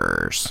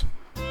sponsors.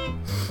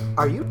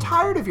 Are you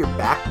tired of your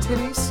back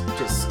titties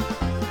just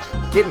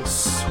getting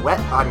sweat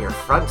on your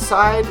front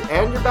side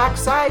and your back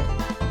side?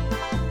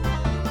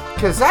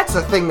 Because that's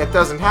a thing that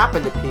doesn't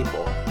happen to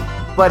people.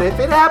 But if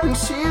it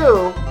happens to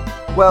you,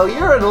 well,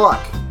 you're in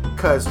luck.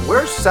 Because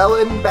we're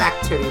selling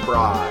back titty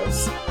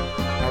bras.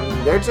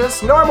 And they're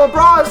just normal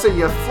bras that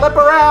you flip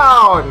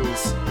around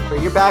for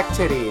your back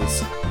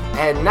titties.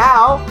 And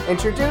now,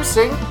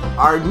 introducing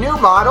our new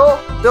model,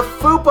 the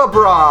Fupa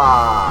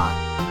Bra.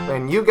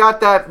 And you got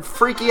that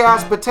freaky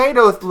ass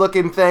potato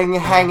looking thing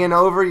hanging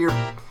over your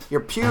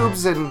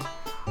pubes and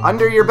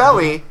under your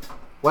belly.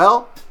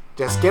 Well,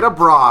 just get a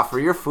bra for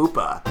your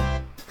fupa.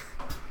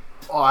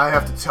 oh, I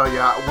have to tell you,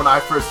 when I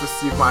first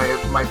received my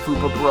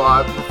Fupa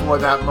bra, before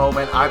that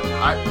moment,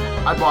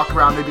 I'd walk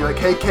around, they'd be like,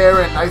 "Hey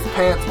Karen, nice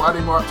pants. Why do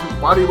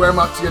you wear them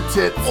up to your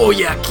tits?" Oh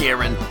yeah,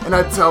 Karen. And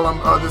I'd tell them,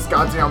 "Oh, this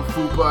goddamn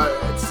Fupa,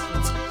 it's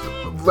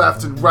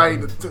left and right,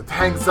 it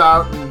hangs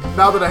out, and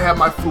now that I have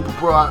my Fupa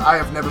bra, I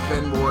have never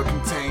been more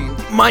contained."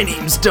 My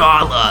name's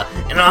Darla,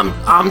 and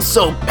I'm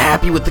so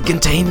happy with the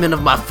containment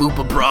of my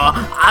Fupa bra.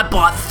 I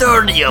bought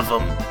 30 of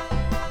them.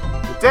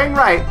 Dang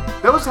right,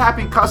 those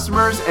happy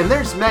customers, and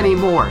there's many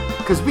more.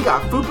 Because we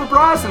got Fupa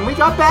bras and we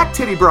got back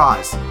titty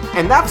bras.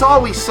 And that's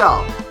all we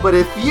sell. But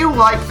if you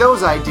like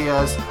those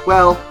ideas,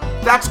 well,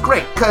 that's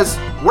great, because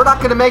we're not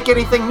going to make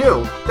anything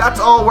new. That's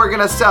all we're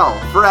going to sell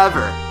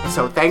forever.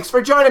 So thanks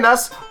for joining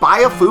us. Buy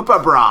a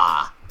Fupa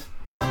bra.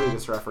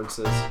 Latest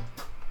references.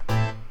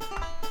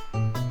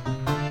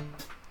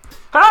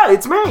 Hi,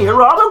 it's me,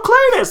 Geraldo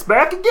Cletus,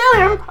 back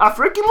again. I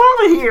freaking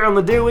love it here on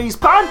the Dewey's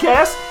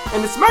podcast,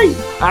 and it's me,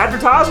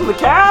 advertising the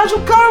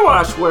casual car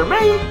wash where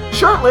me,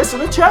 shirtless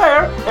in a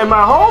chair, and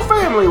my whole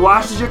family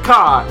washes your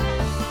car.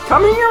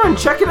 Come here and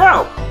check it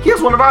out.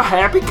 Here's one of our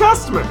happy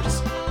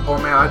customers. Oh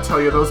man, I tell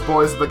you, those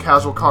boys at the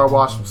casual car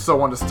wash were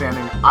so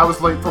understanding. I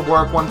was late for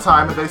work one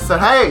time and they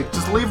said, hey,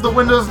 just leave the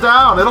windows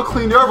down. It'll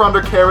clean your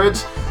undercarriage.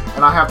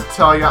 And I have to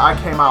tell you, I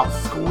came out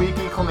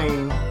squeaky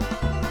clean.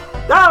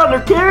 That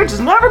undercarriage has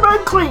never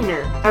been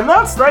cleaner, and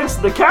that's thanks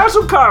to the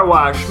casual car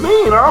wash.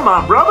 Me and all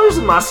my brothers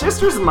and my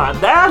sisters and my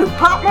dad who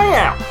popped me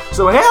out.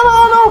 So head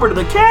on over to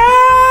the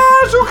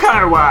casual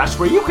car wash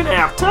where you can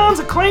have tons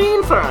of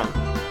clean fun.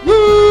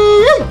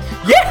 Yeah!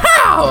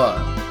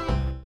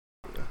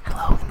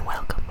 Hello and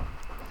welcome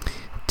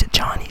to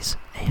Johnny's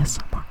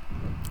ASMR.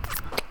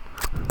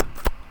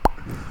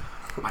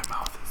 My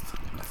mouth is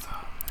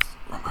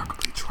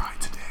remarkably dry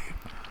today.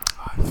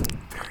 I'm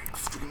very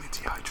extremely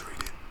dehydrated.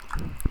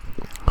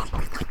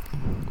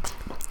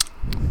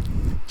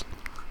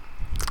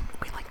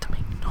 We like to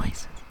make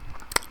noises.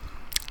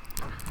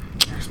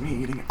 Here's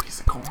me eating a piece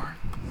of corn.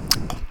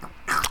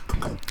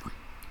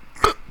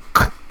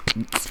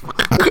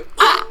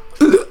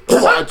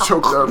 I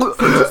choked there for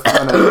just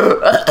a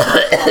minute.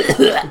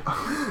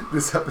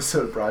 This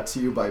episode brought to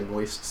you by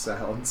Moist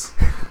Sounds.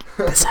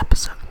 This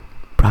episode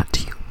brought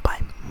to you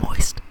by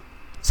Moist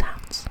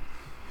Sounds.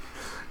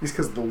 Just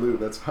because of the lube,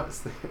 that's why I was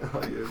thinking.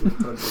 Oh, yeah, there's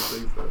tons of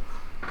things though.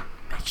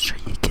 Make sure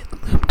you get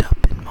lubed up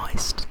and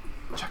moist.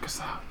 Check us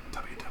out,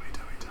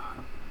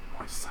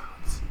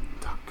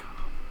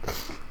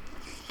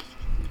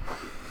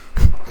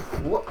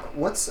 www.moistsounds.com.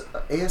 What's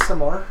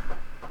ASMR?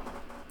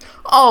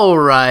 All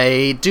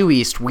right, Due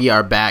East, we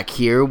are back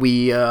here.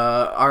 We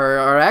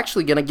are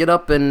actually going to get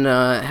up and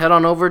head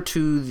on over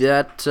to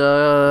that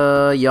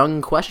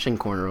young question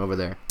corner over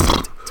there.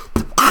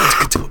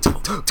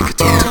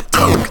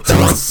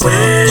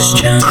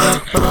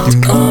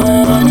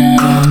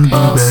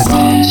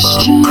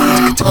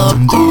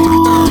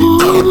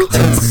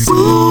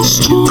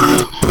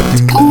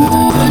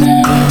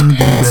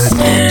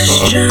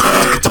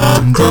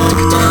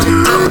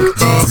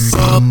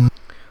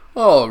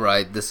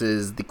 Alright, this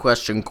is the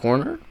question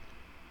corner.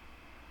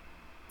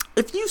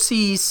 If you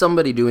see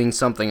somebody doing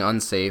something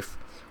unsafe,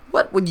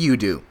 what would you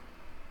do?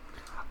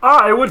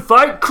 I would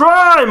fight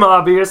crime,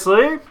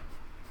 obviously.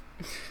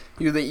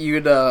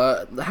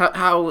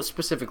 How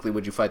specifically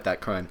would you fight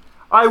that crime?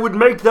 I would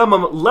make them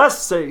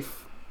less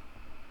safe,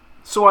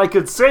 so I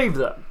could save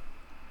them.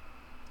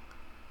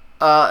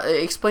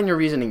 Explain your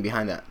reasoning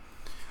behind that.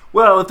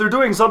 Well, if they're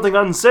doing something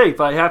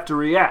unsafe, I have to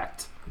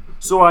react.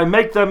 So I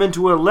make them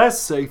into a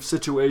less safe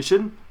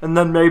situation, and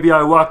then maybe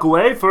I walk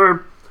away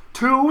for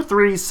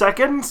 2-3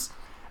 seconds,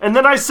 and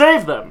then I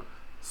save them.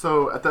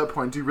 So at that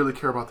point, do you really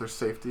care about their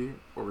safety,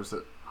 or is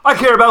it... I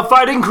care about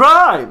fighting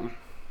crime!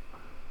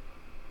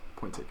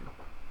 Point taken.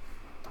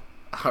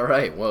 All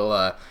right.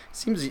 Well,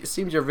 seems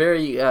you're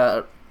very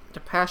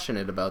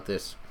passionate about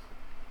this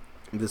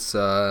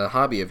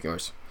hobby of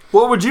yours.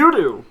 What would you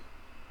do?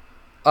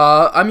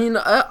 I mean,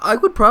 I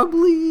would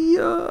probably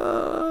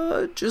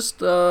just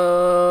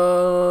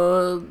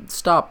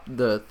stop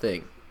the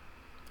thing.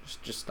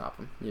 Just stop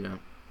him. You know,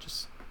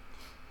 just.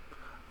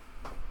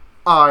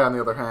 I, on the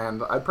other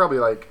hand, I'd probably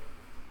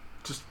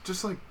just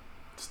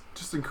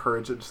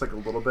encourage it just like a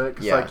little bit,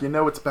 because like, you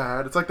know, it's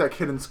bad. It's like that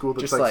kid in school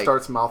that like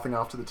starts mouthing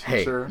off to the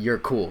teacher. Hey, you're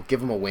cool.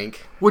 Give him a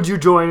wink. Would you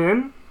join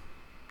in?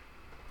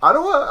 I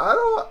don't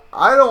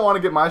want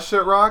to get my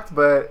shit rocked,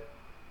 but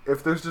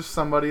if there's just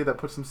somebody that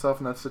puts himself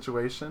in that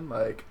situation,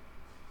 like,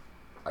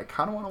 I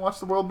kind of want to watch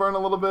the world burn a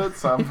little bit.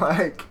 So I'm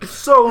like,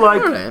 so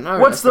like, all right,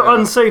 what's the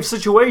unsafe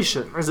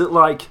situation? Is it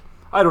like,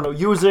 I don't know,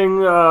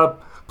 using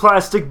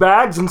plastic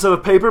bags instead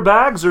of paper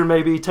bags, or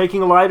maybe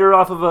taking a lighter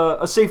off of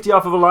a safety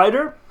off of a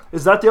lighter?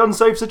 Is that the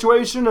unsafe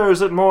situation, or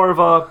is it more of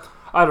a,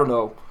 I don't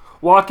know,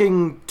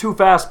 walking too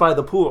fast by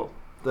the pool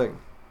thing?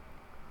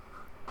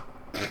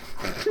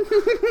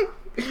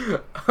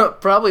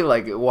 Probably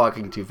like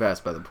walking too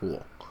fast by the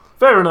pool.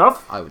 Fair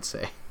enough. I would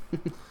say.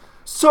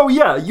 So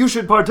yeah, you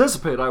should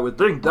participate, I would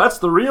think. That's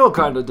the real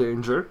kind of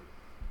danger.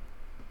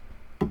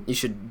 You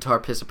should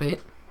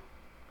tarpissipate?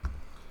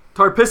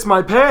 Tarpiss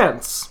my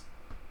pants.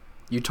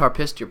 You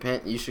tarpissed your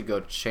pants? You should go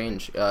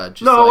change.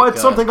 Just no, like,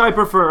 it's something I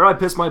prefer. I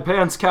piss my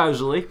pants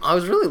casually. I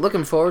was really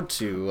looking forward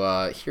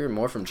to hearing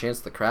more from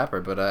Chance the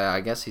Crapper, but I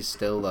guess he's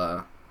still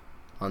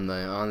on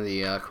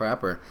the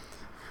crapper.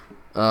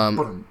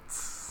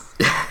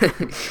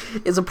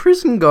 Is a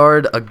prison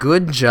guard a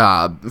good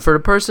job for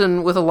a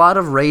person with a lot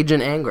of rage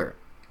and anger?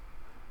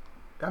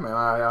 Yeah, man,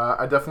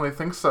 I definitely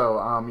think so.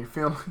 You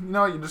feel,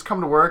 you just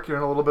come to work, you're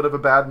in a little bit of a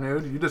bad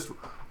mood, you just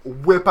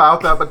whip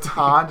out that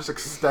baton, just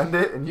extend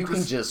it, and you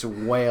can just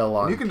wail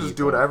on. You can just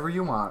do whatever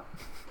you want.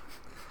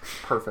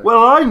 Perfect.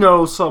 Well, I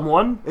know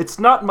someone. It's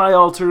not my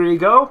alter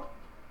ego,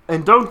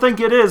 and don't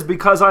think it is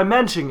because I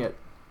mention it.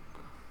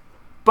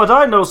 But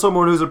I know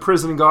someone who's a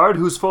prison guard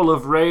who's full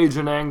of rage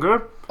and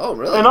anger. Oh,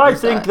 really? And I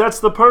think that's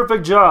the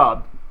perfect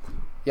job.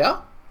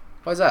 Yeah?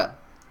 Why's that?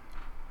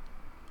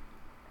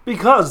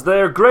 Because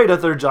they're great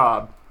at their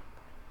job.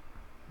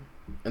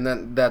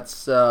 And that's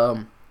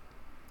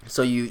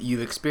so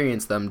you've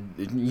experienced them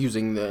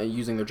using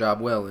their job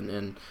well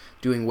and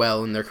doing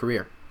well in their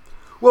career.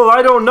 Well,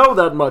 I don't know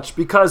that much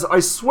because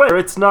I swear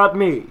it's not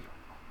me.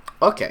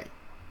 Okay.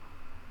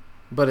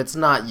 But it's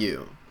not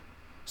you.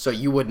 So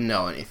you wouldn't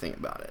know anything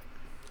about it.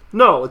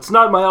 No, it's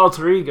not my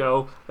alter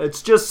ego.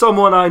 It's just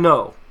someone I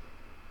know.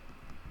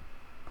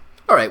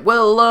 All right.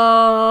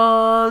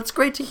 Well, it's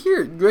great to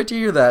hear. Great to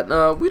hear that.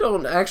 We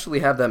don't actually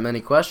have that many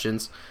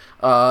questions.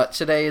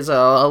 Today is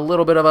a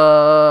little bit of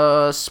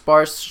a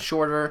sparse,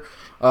 shorter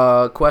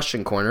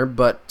question corner,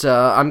 but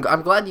I'm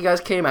glad you guys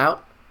came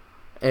out,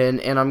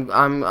 and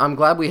I'm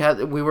glad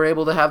we were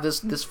able to have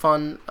this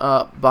fun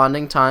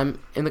bonding time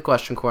in the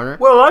question corner.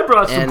 Well, I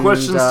brought some And,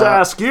 questions to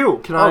ask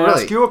you. Can I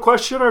really? ask you a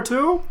question or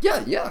two?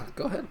 Yeah,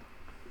 go ahead.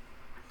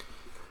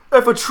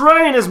 If a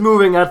train is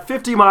moving at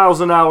 50 miles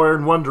an hour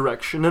in one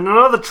direction and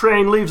another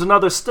train leaves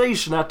another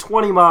station at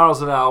 20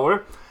 miles an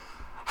hour,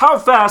 how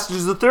fast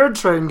is the third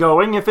train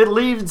going if it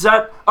leaves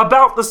at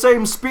about the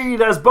same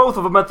speed as both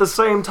of them at the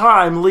same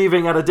time,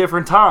 leaving at a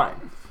different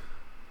time?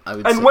 I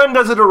would And say when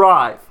does it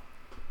arrive?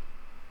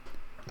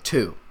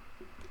 2.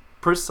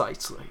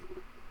 Precisely.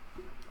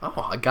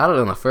 Oh, I got it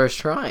on the first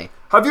try.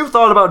 Have you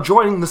thought about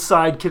joining the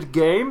sidekick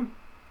game?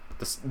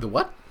 The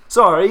what?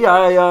 Sorry,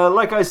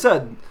 like I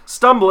said,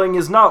 stumbling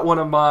is not one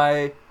of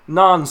my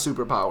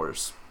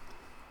non-superpowers.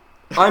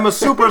 I'm a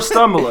super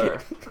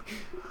stumbler.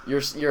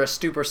 You're a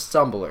super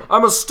stumbler.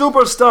 I'm a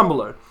super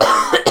stumbler.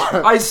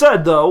 I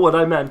said, though, what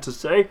I meant to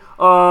say.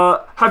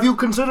 Have you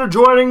considered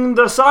joining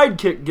the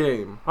sidekick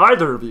game?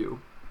 Either of you?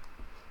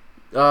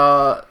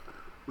 Would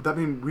that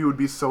mean we would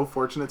be so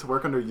fortunate to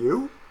work under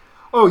you?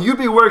 Oh, you'd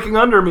be working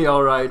under me,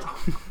 all right.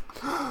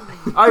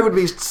 I would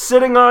be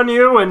sitting on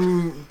you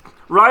and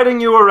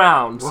riding you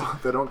around. Well,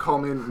 they don't call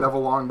me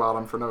Neville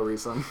Longbottom for no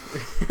reason.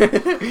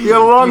 You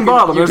have a long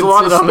bottom. There's a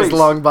lot of sit on space. his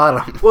long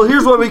bottom. Well,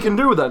 here's what we can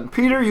do then.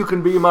 Peter, you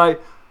can be my...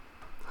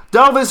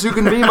 Delvis, you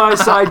can be my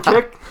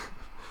sidekick.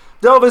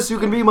 Delvis, you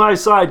can be my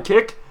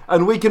sidekick,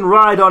 and we can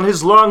ride on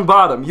his long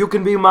bottom. You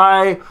can be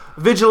my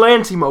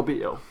vigilante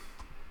mobile.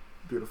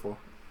 Beautiful.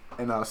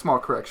 And a small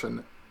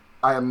correction.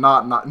 I am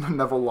not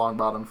Neville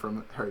Longbottom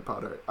from Harry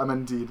Potter. I'm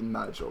indeed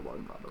Nigel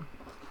Longbottom.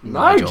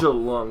 Nigel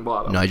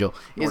Longbottom. Nigel.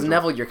 Is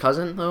Neville your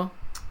cousin, though?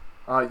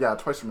 Yeah,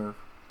 twice removed.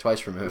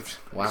 Twice removed.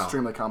 Wow.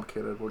 Extremely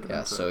complicated. We'll get Yeah,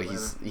 into so it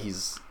later.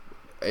 he's...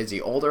 Is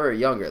he older or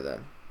younger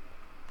then?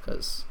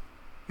 Because...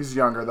 He's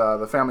younger.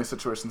 The family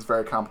situation's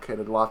very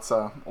complicated. Lots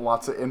of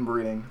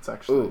inbreeding. It's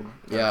actually... Ooh,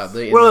 yeah.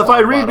 Well, if I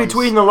read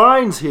between the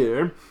lines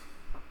here,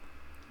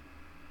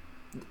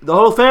 the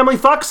whole family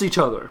fucks each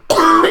other.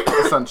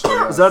 Essentially,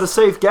 yes. Is that a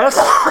safe guess?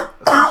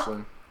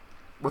 Essentially.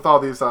 With all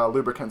these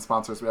lubricant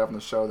sponsors we have on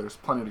the show, there's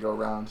plenty to go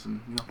around,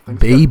 and things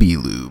Baby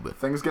lube.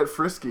 things get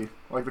frisky,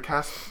 like the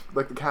cat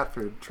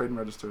food, trade and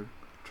register,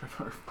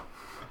 trademark.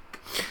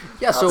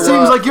 Yeah, so...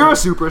 Seems like you're a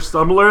super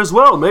stumbler as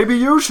well. Maybe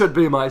you should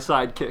be my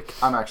sidekick.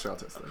 I'm actually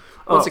autistic.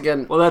 Once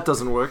again... Well, that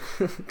doesn't work.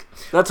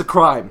 That's a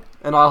crime,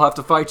 and I'll have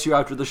to fight you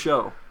after the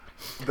show.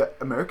 The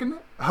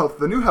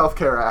the new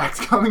Healthcare Act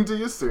coming to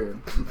you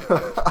soon.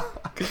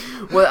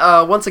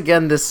 Well, once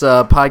again, this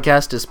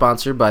podcast is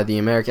sponsored by the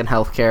American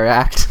Healthcare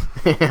Act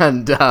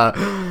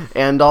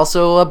and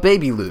also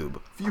Baby Lube.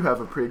 If you have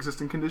a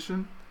pre-existing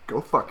condition, go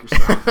fuck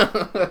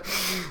yourself.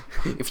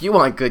 If you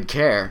want good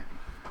care,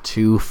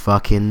 too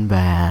fucking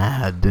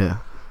bad.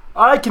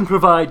 I can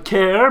provide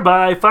care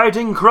by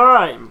fighting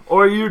crime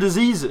or your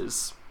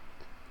diseases.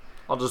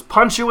 I'll just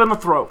punch you in the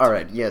throat. All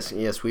right, yes,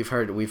 we've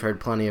heard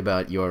plenty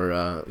about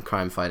your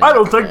crime fighting. I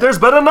don't think there's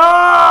been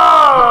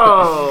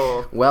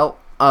enough! Well,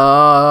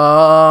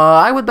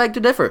 I would beg to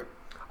differ.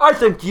 I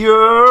think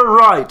you're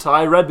right.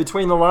 I read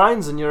between the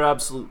lines, and you're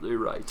absolutely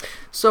right.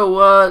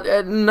 So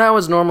now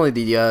is normally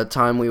the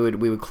time we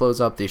would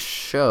close up this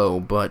show,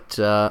 but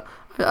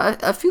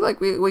I feel like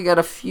we got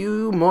a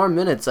few more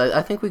minutes.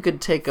 I think we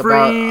could take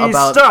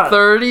about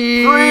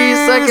 30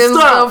 seconds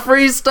of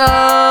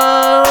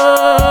freestyle.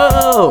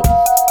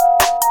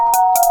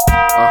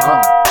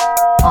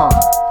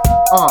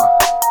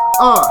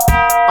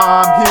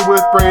 I'm here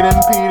with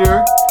Braden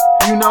Peter.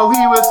 You know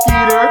he was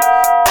Skeeter.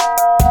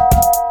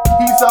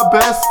 He's our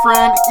best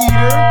friend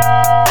eater.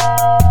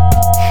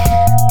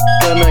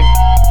 Gonna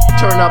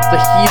turn up the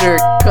heater,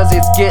 cause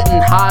it's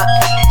getting hot.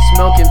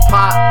 Smoking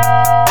pot.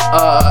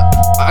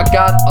 I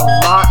got a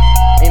lot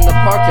in the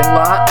parking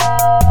lot.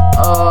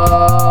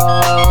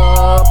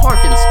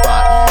 Parking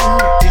spot.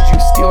 Did you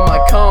steal my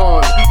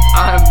cone?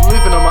 I'm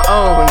living on my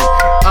own.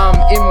 I'm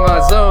in my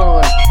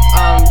zone.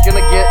 I'm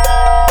gonna get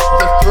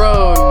the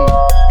throne.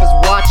 Cause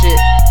watch it.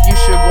 You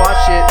should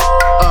watch it.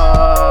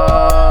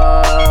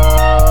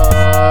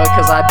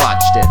 Cause I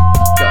botched it.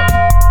 Go.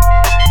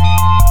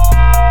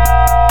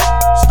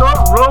 Start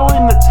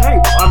rolling the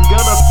tape. I'm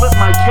gonna flip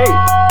my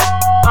cape.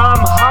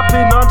 I'm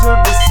hopping onto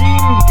the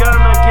scene,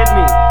 gonna get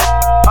me.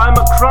 I'm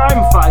a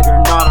crime fighter,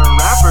 not a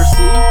rapper,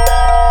 see?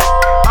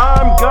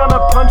 I'm gonna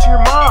punch your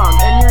mom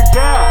and your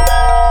dad.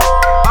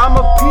 I'm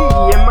a pee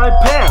in my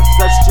pants,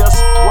 that's just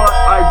what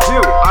I do.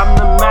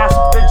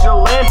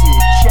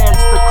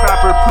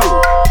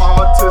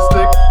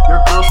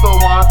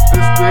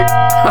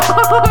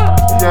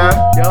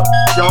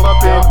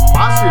 in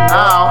my shit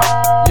now.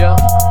 Yep.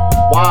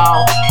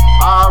 Wow,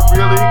 I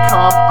really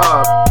come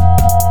up.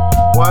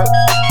 What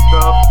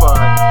the fuck?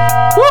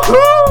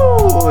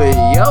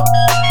 Woohoo! Yep.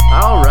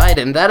 All right,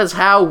 and that is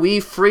how we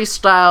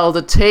freestyle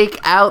to take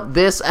out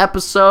this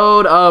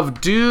episode of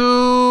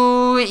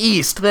Due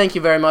East. Thank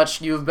you very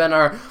much. You've been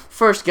our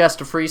first guest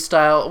to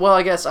freestyle. Well,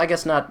 I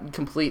guess not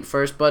complete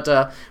first,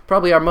 but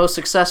probably our most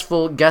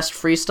successful guest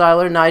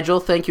freestyler, Nigel.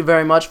 Thank you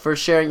very much for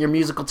sharing your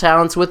musical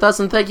talents with us,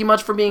 and thank you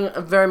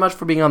very much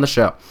for being on the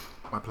show.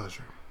 My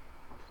pleasure.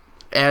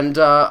 And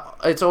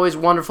it's always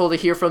wonderful to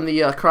hear from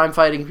the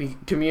crime-fighting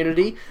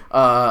community.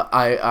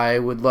 I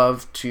would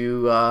love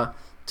to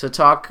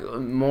talk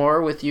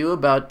more with you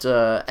about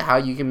how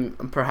you can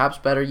perhaps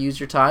better use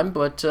your time.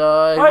 But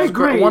I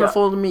agree.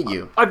 Wonderful to meet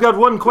you. I've got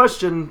one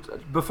question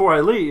before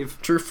I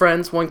leave. True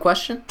friends, one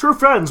question? True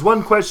friends,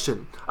 one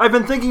question. I've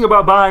been thinking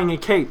about buying a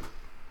cape.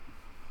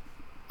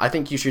 I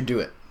think you should do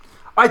it.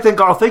 I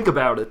think I'll think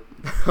about it.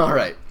 All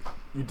right.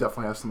 You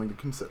definitely have something to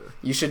consider.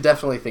 You should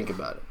definitely think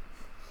about it.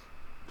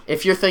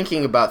 If you're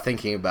thinking about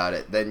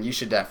it, then you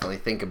should definitely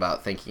think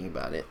about thinking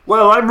about it.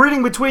 Well, I'm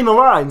reading between the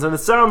lines, and it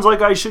sounds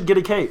like I should get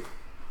a cape.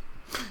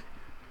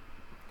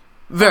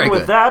 Very and good.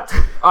 with that,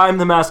 I'm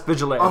the Masked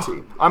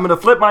Vigilante. I'm going to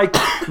flip my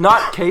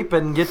not cape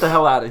and get the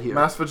hell out of here.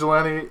 Masked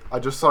Vigilante, I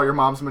just saw your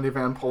mom's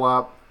minivan pull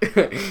up.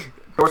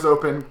 Doors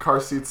open,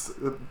 car seats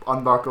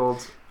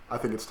unbuckled. I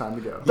think it's time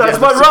to go. That's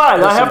my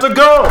ride. I have to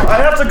go. I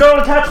have to go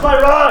to catch my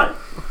ride.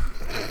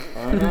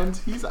 And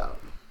he's out.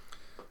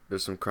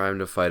 There's some crime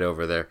to fight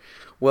over there.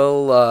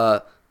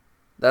 Well,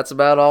 that's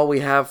about all we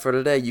have for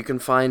today. You can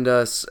find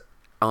us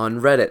on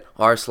Reddit,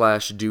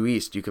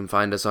 r/DueEast. You can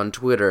find us on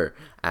Twitter,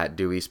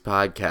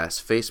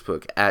 @DueEastPodcast,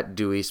 Facebook,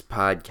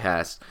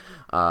 @DueEastPodcast.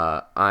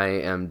 I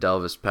am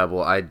Delvis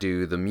Pebble. I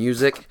do the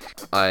music.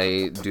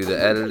 I do the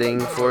editing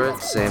for it.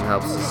 Sam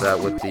helps us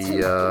out with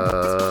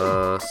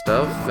the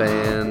stuff.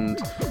 And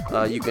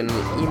you can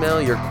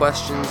email your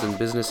questions and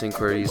business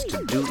inquiries to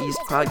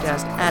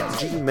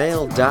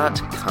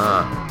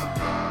dueeastpodcast@gmail.com.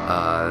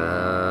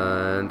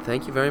 And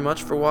thank you very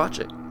much for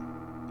watching.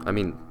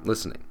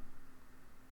 Listening.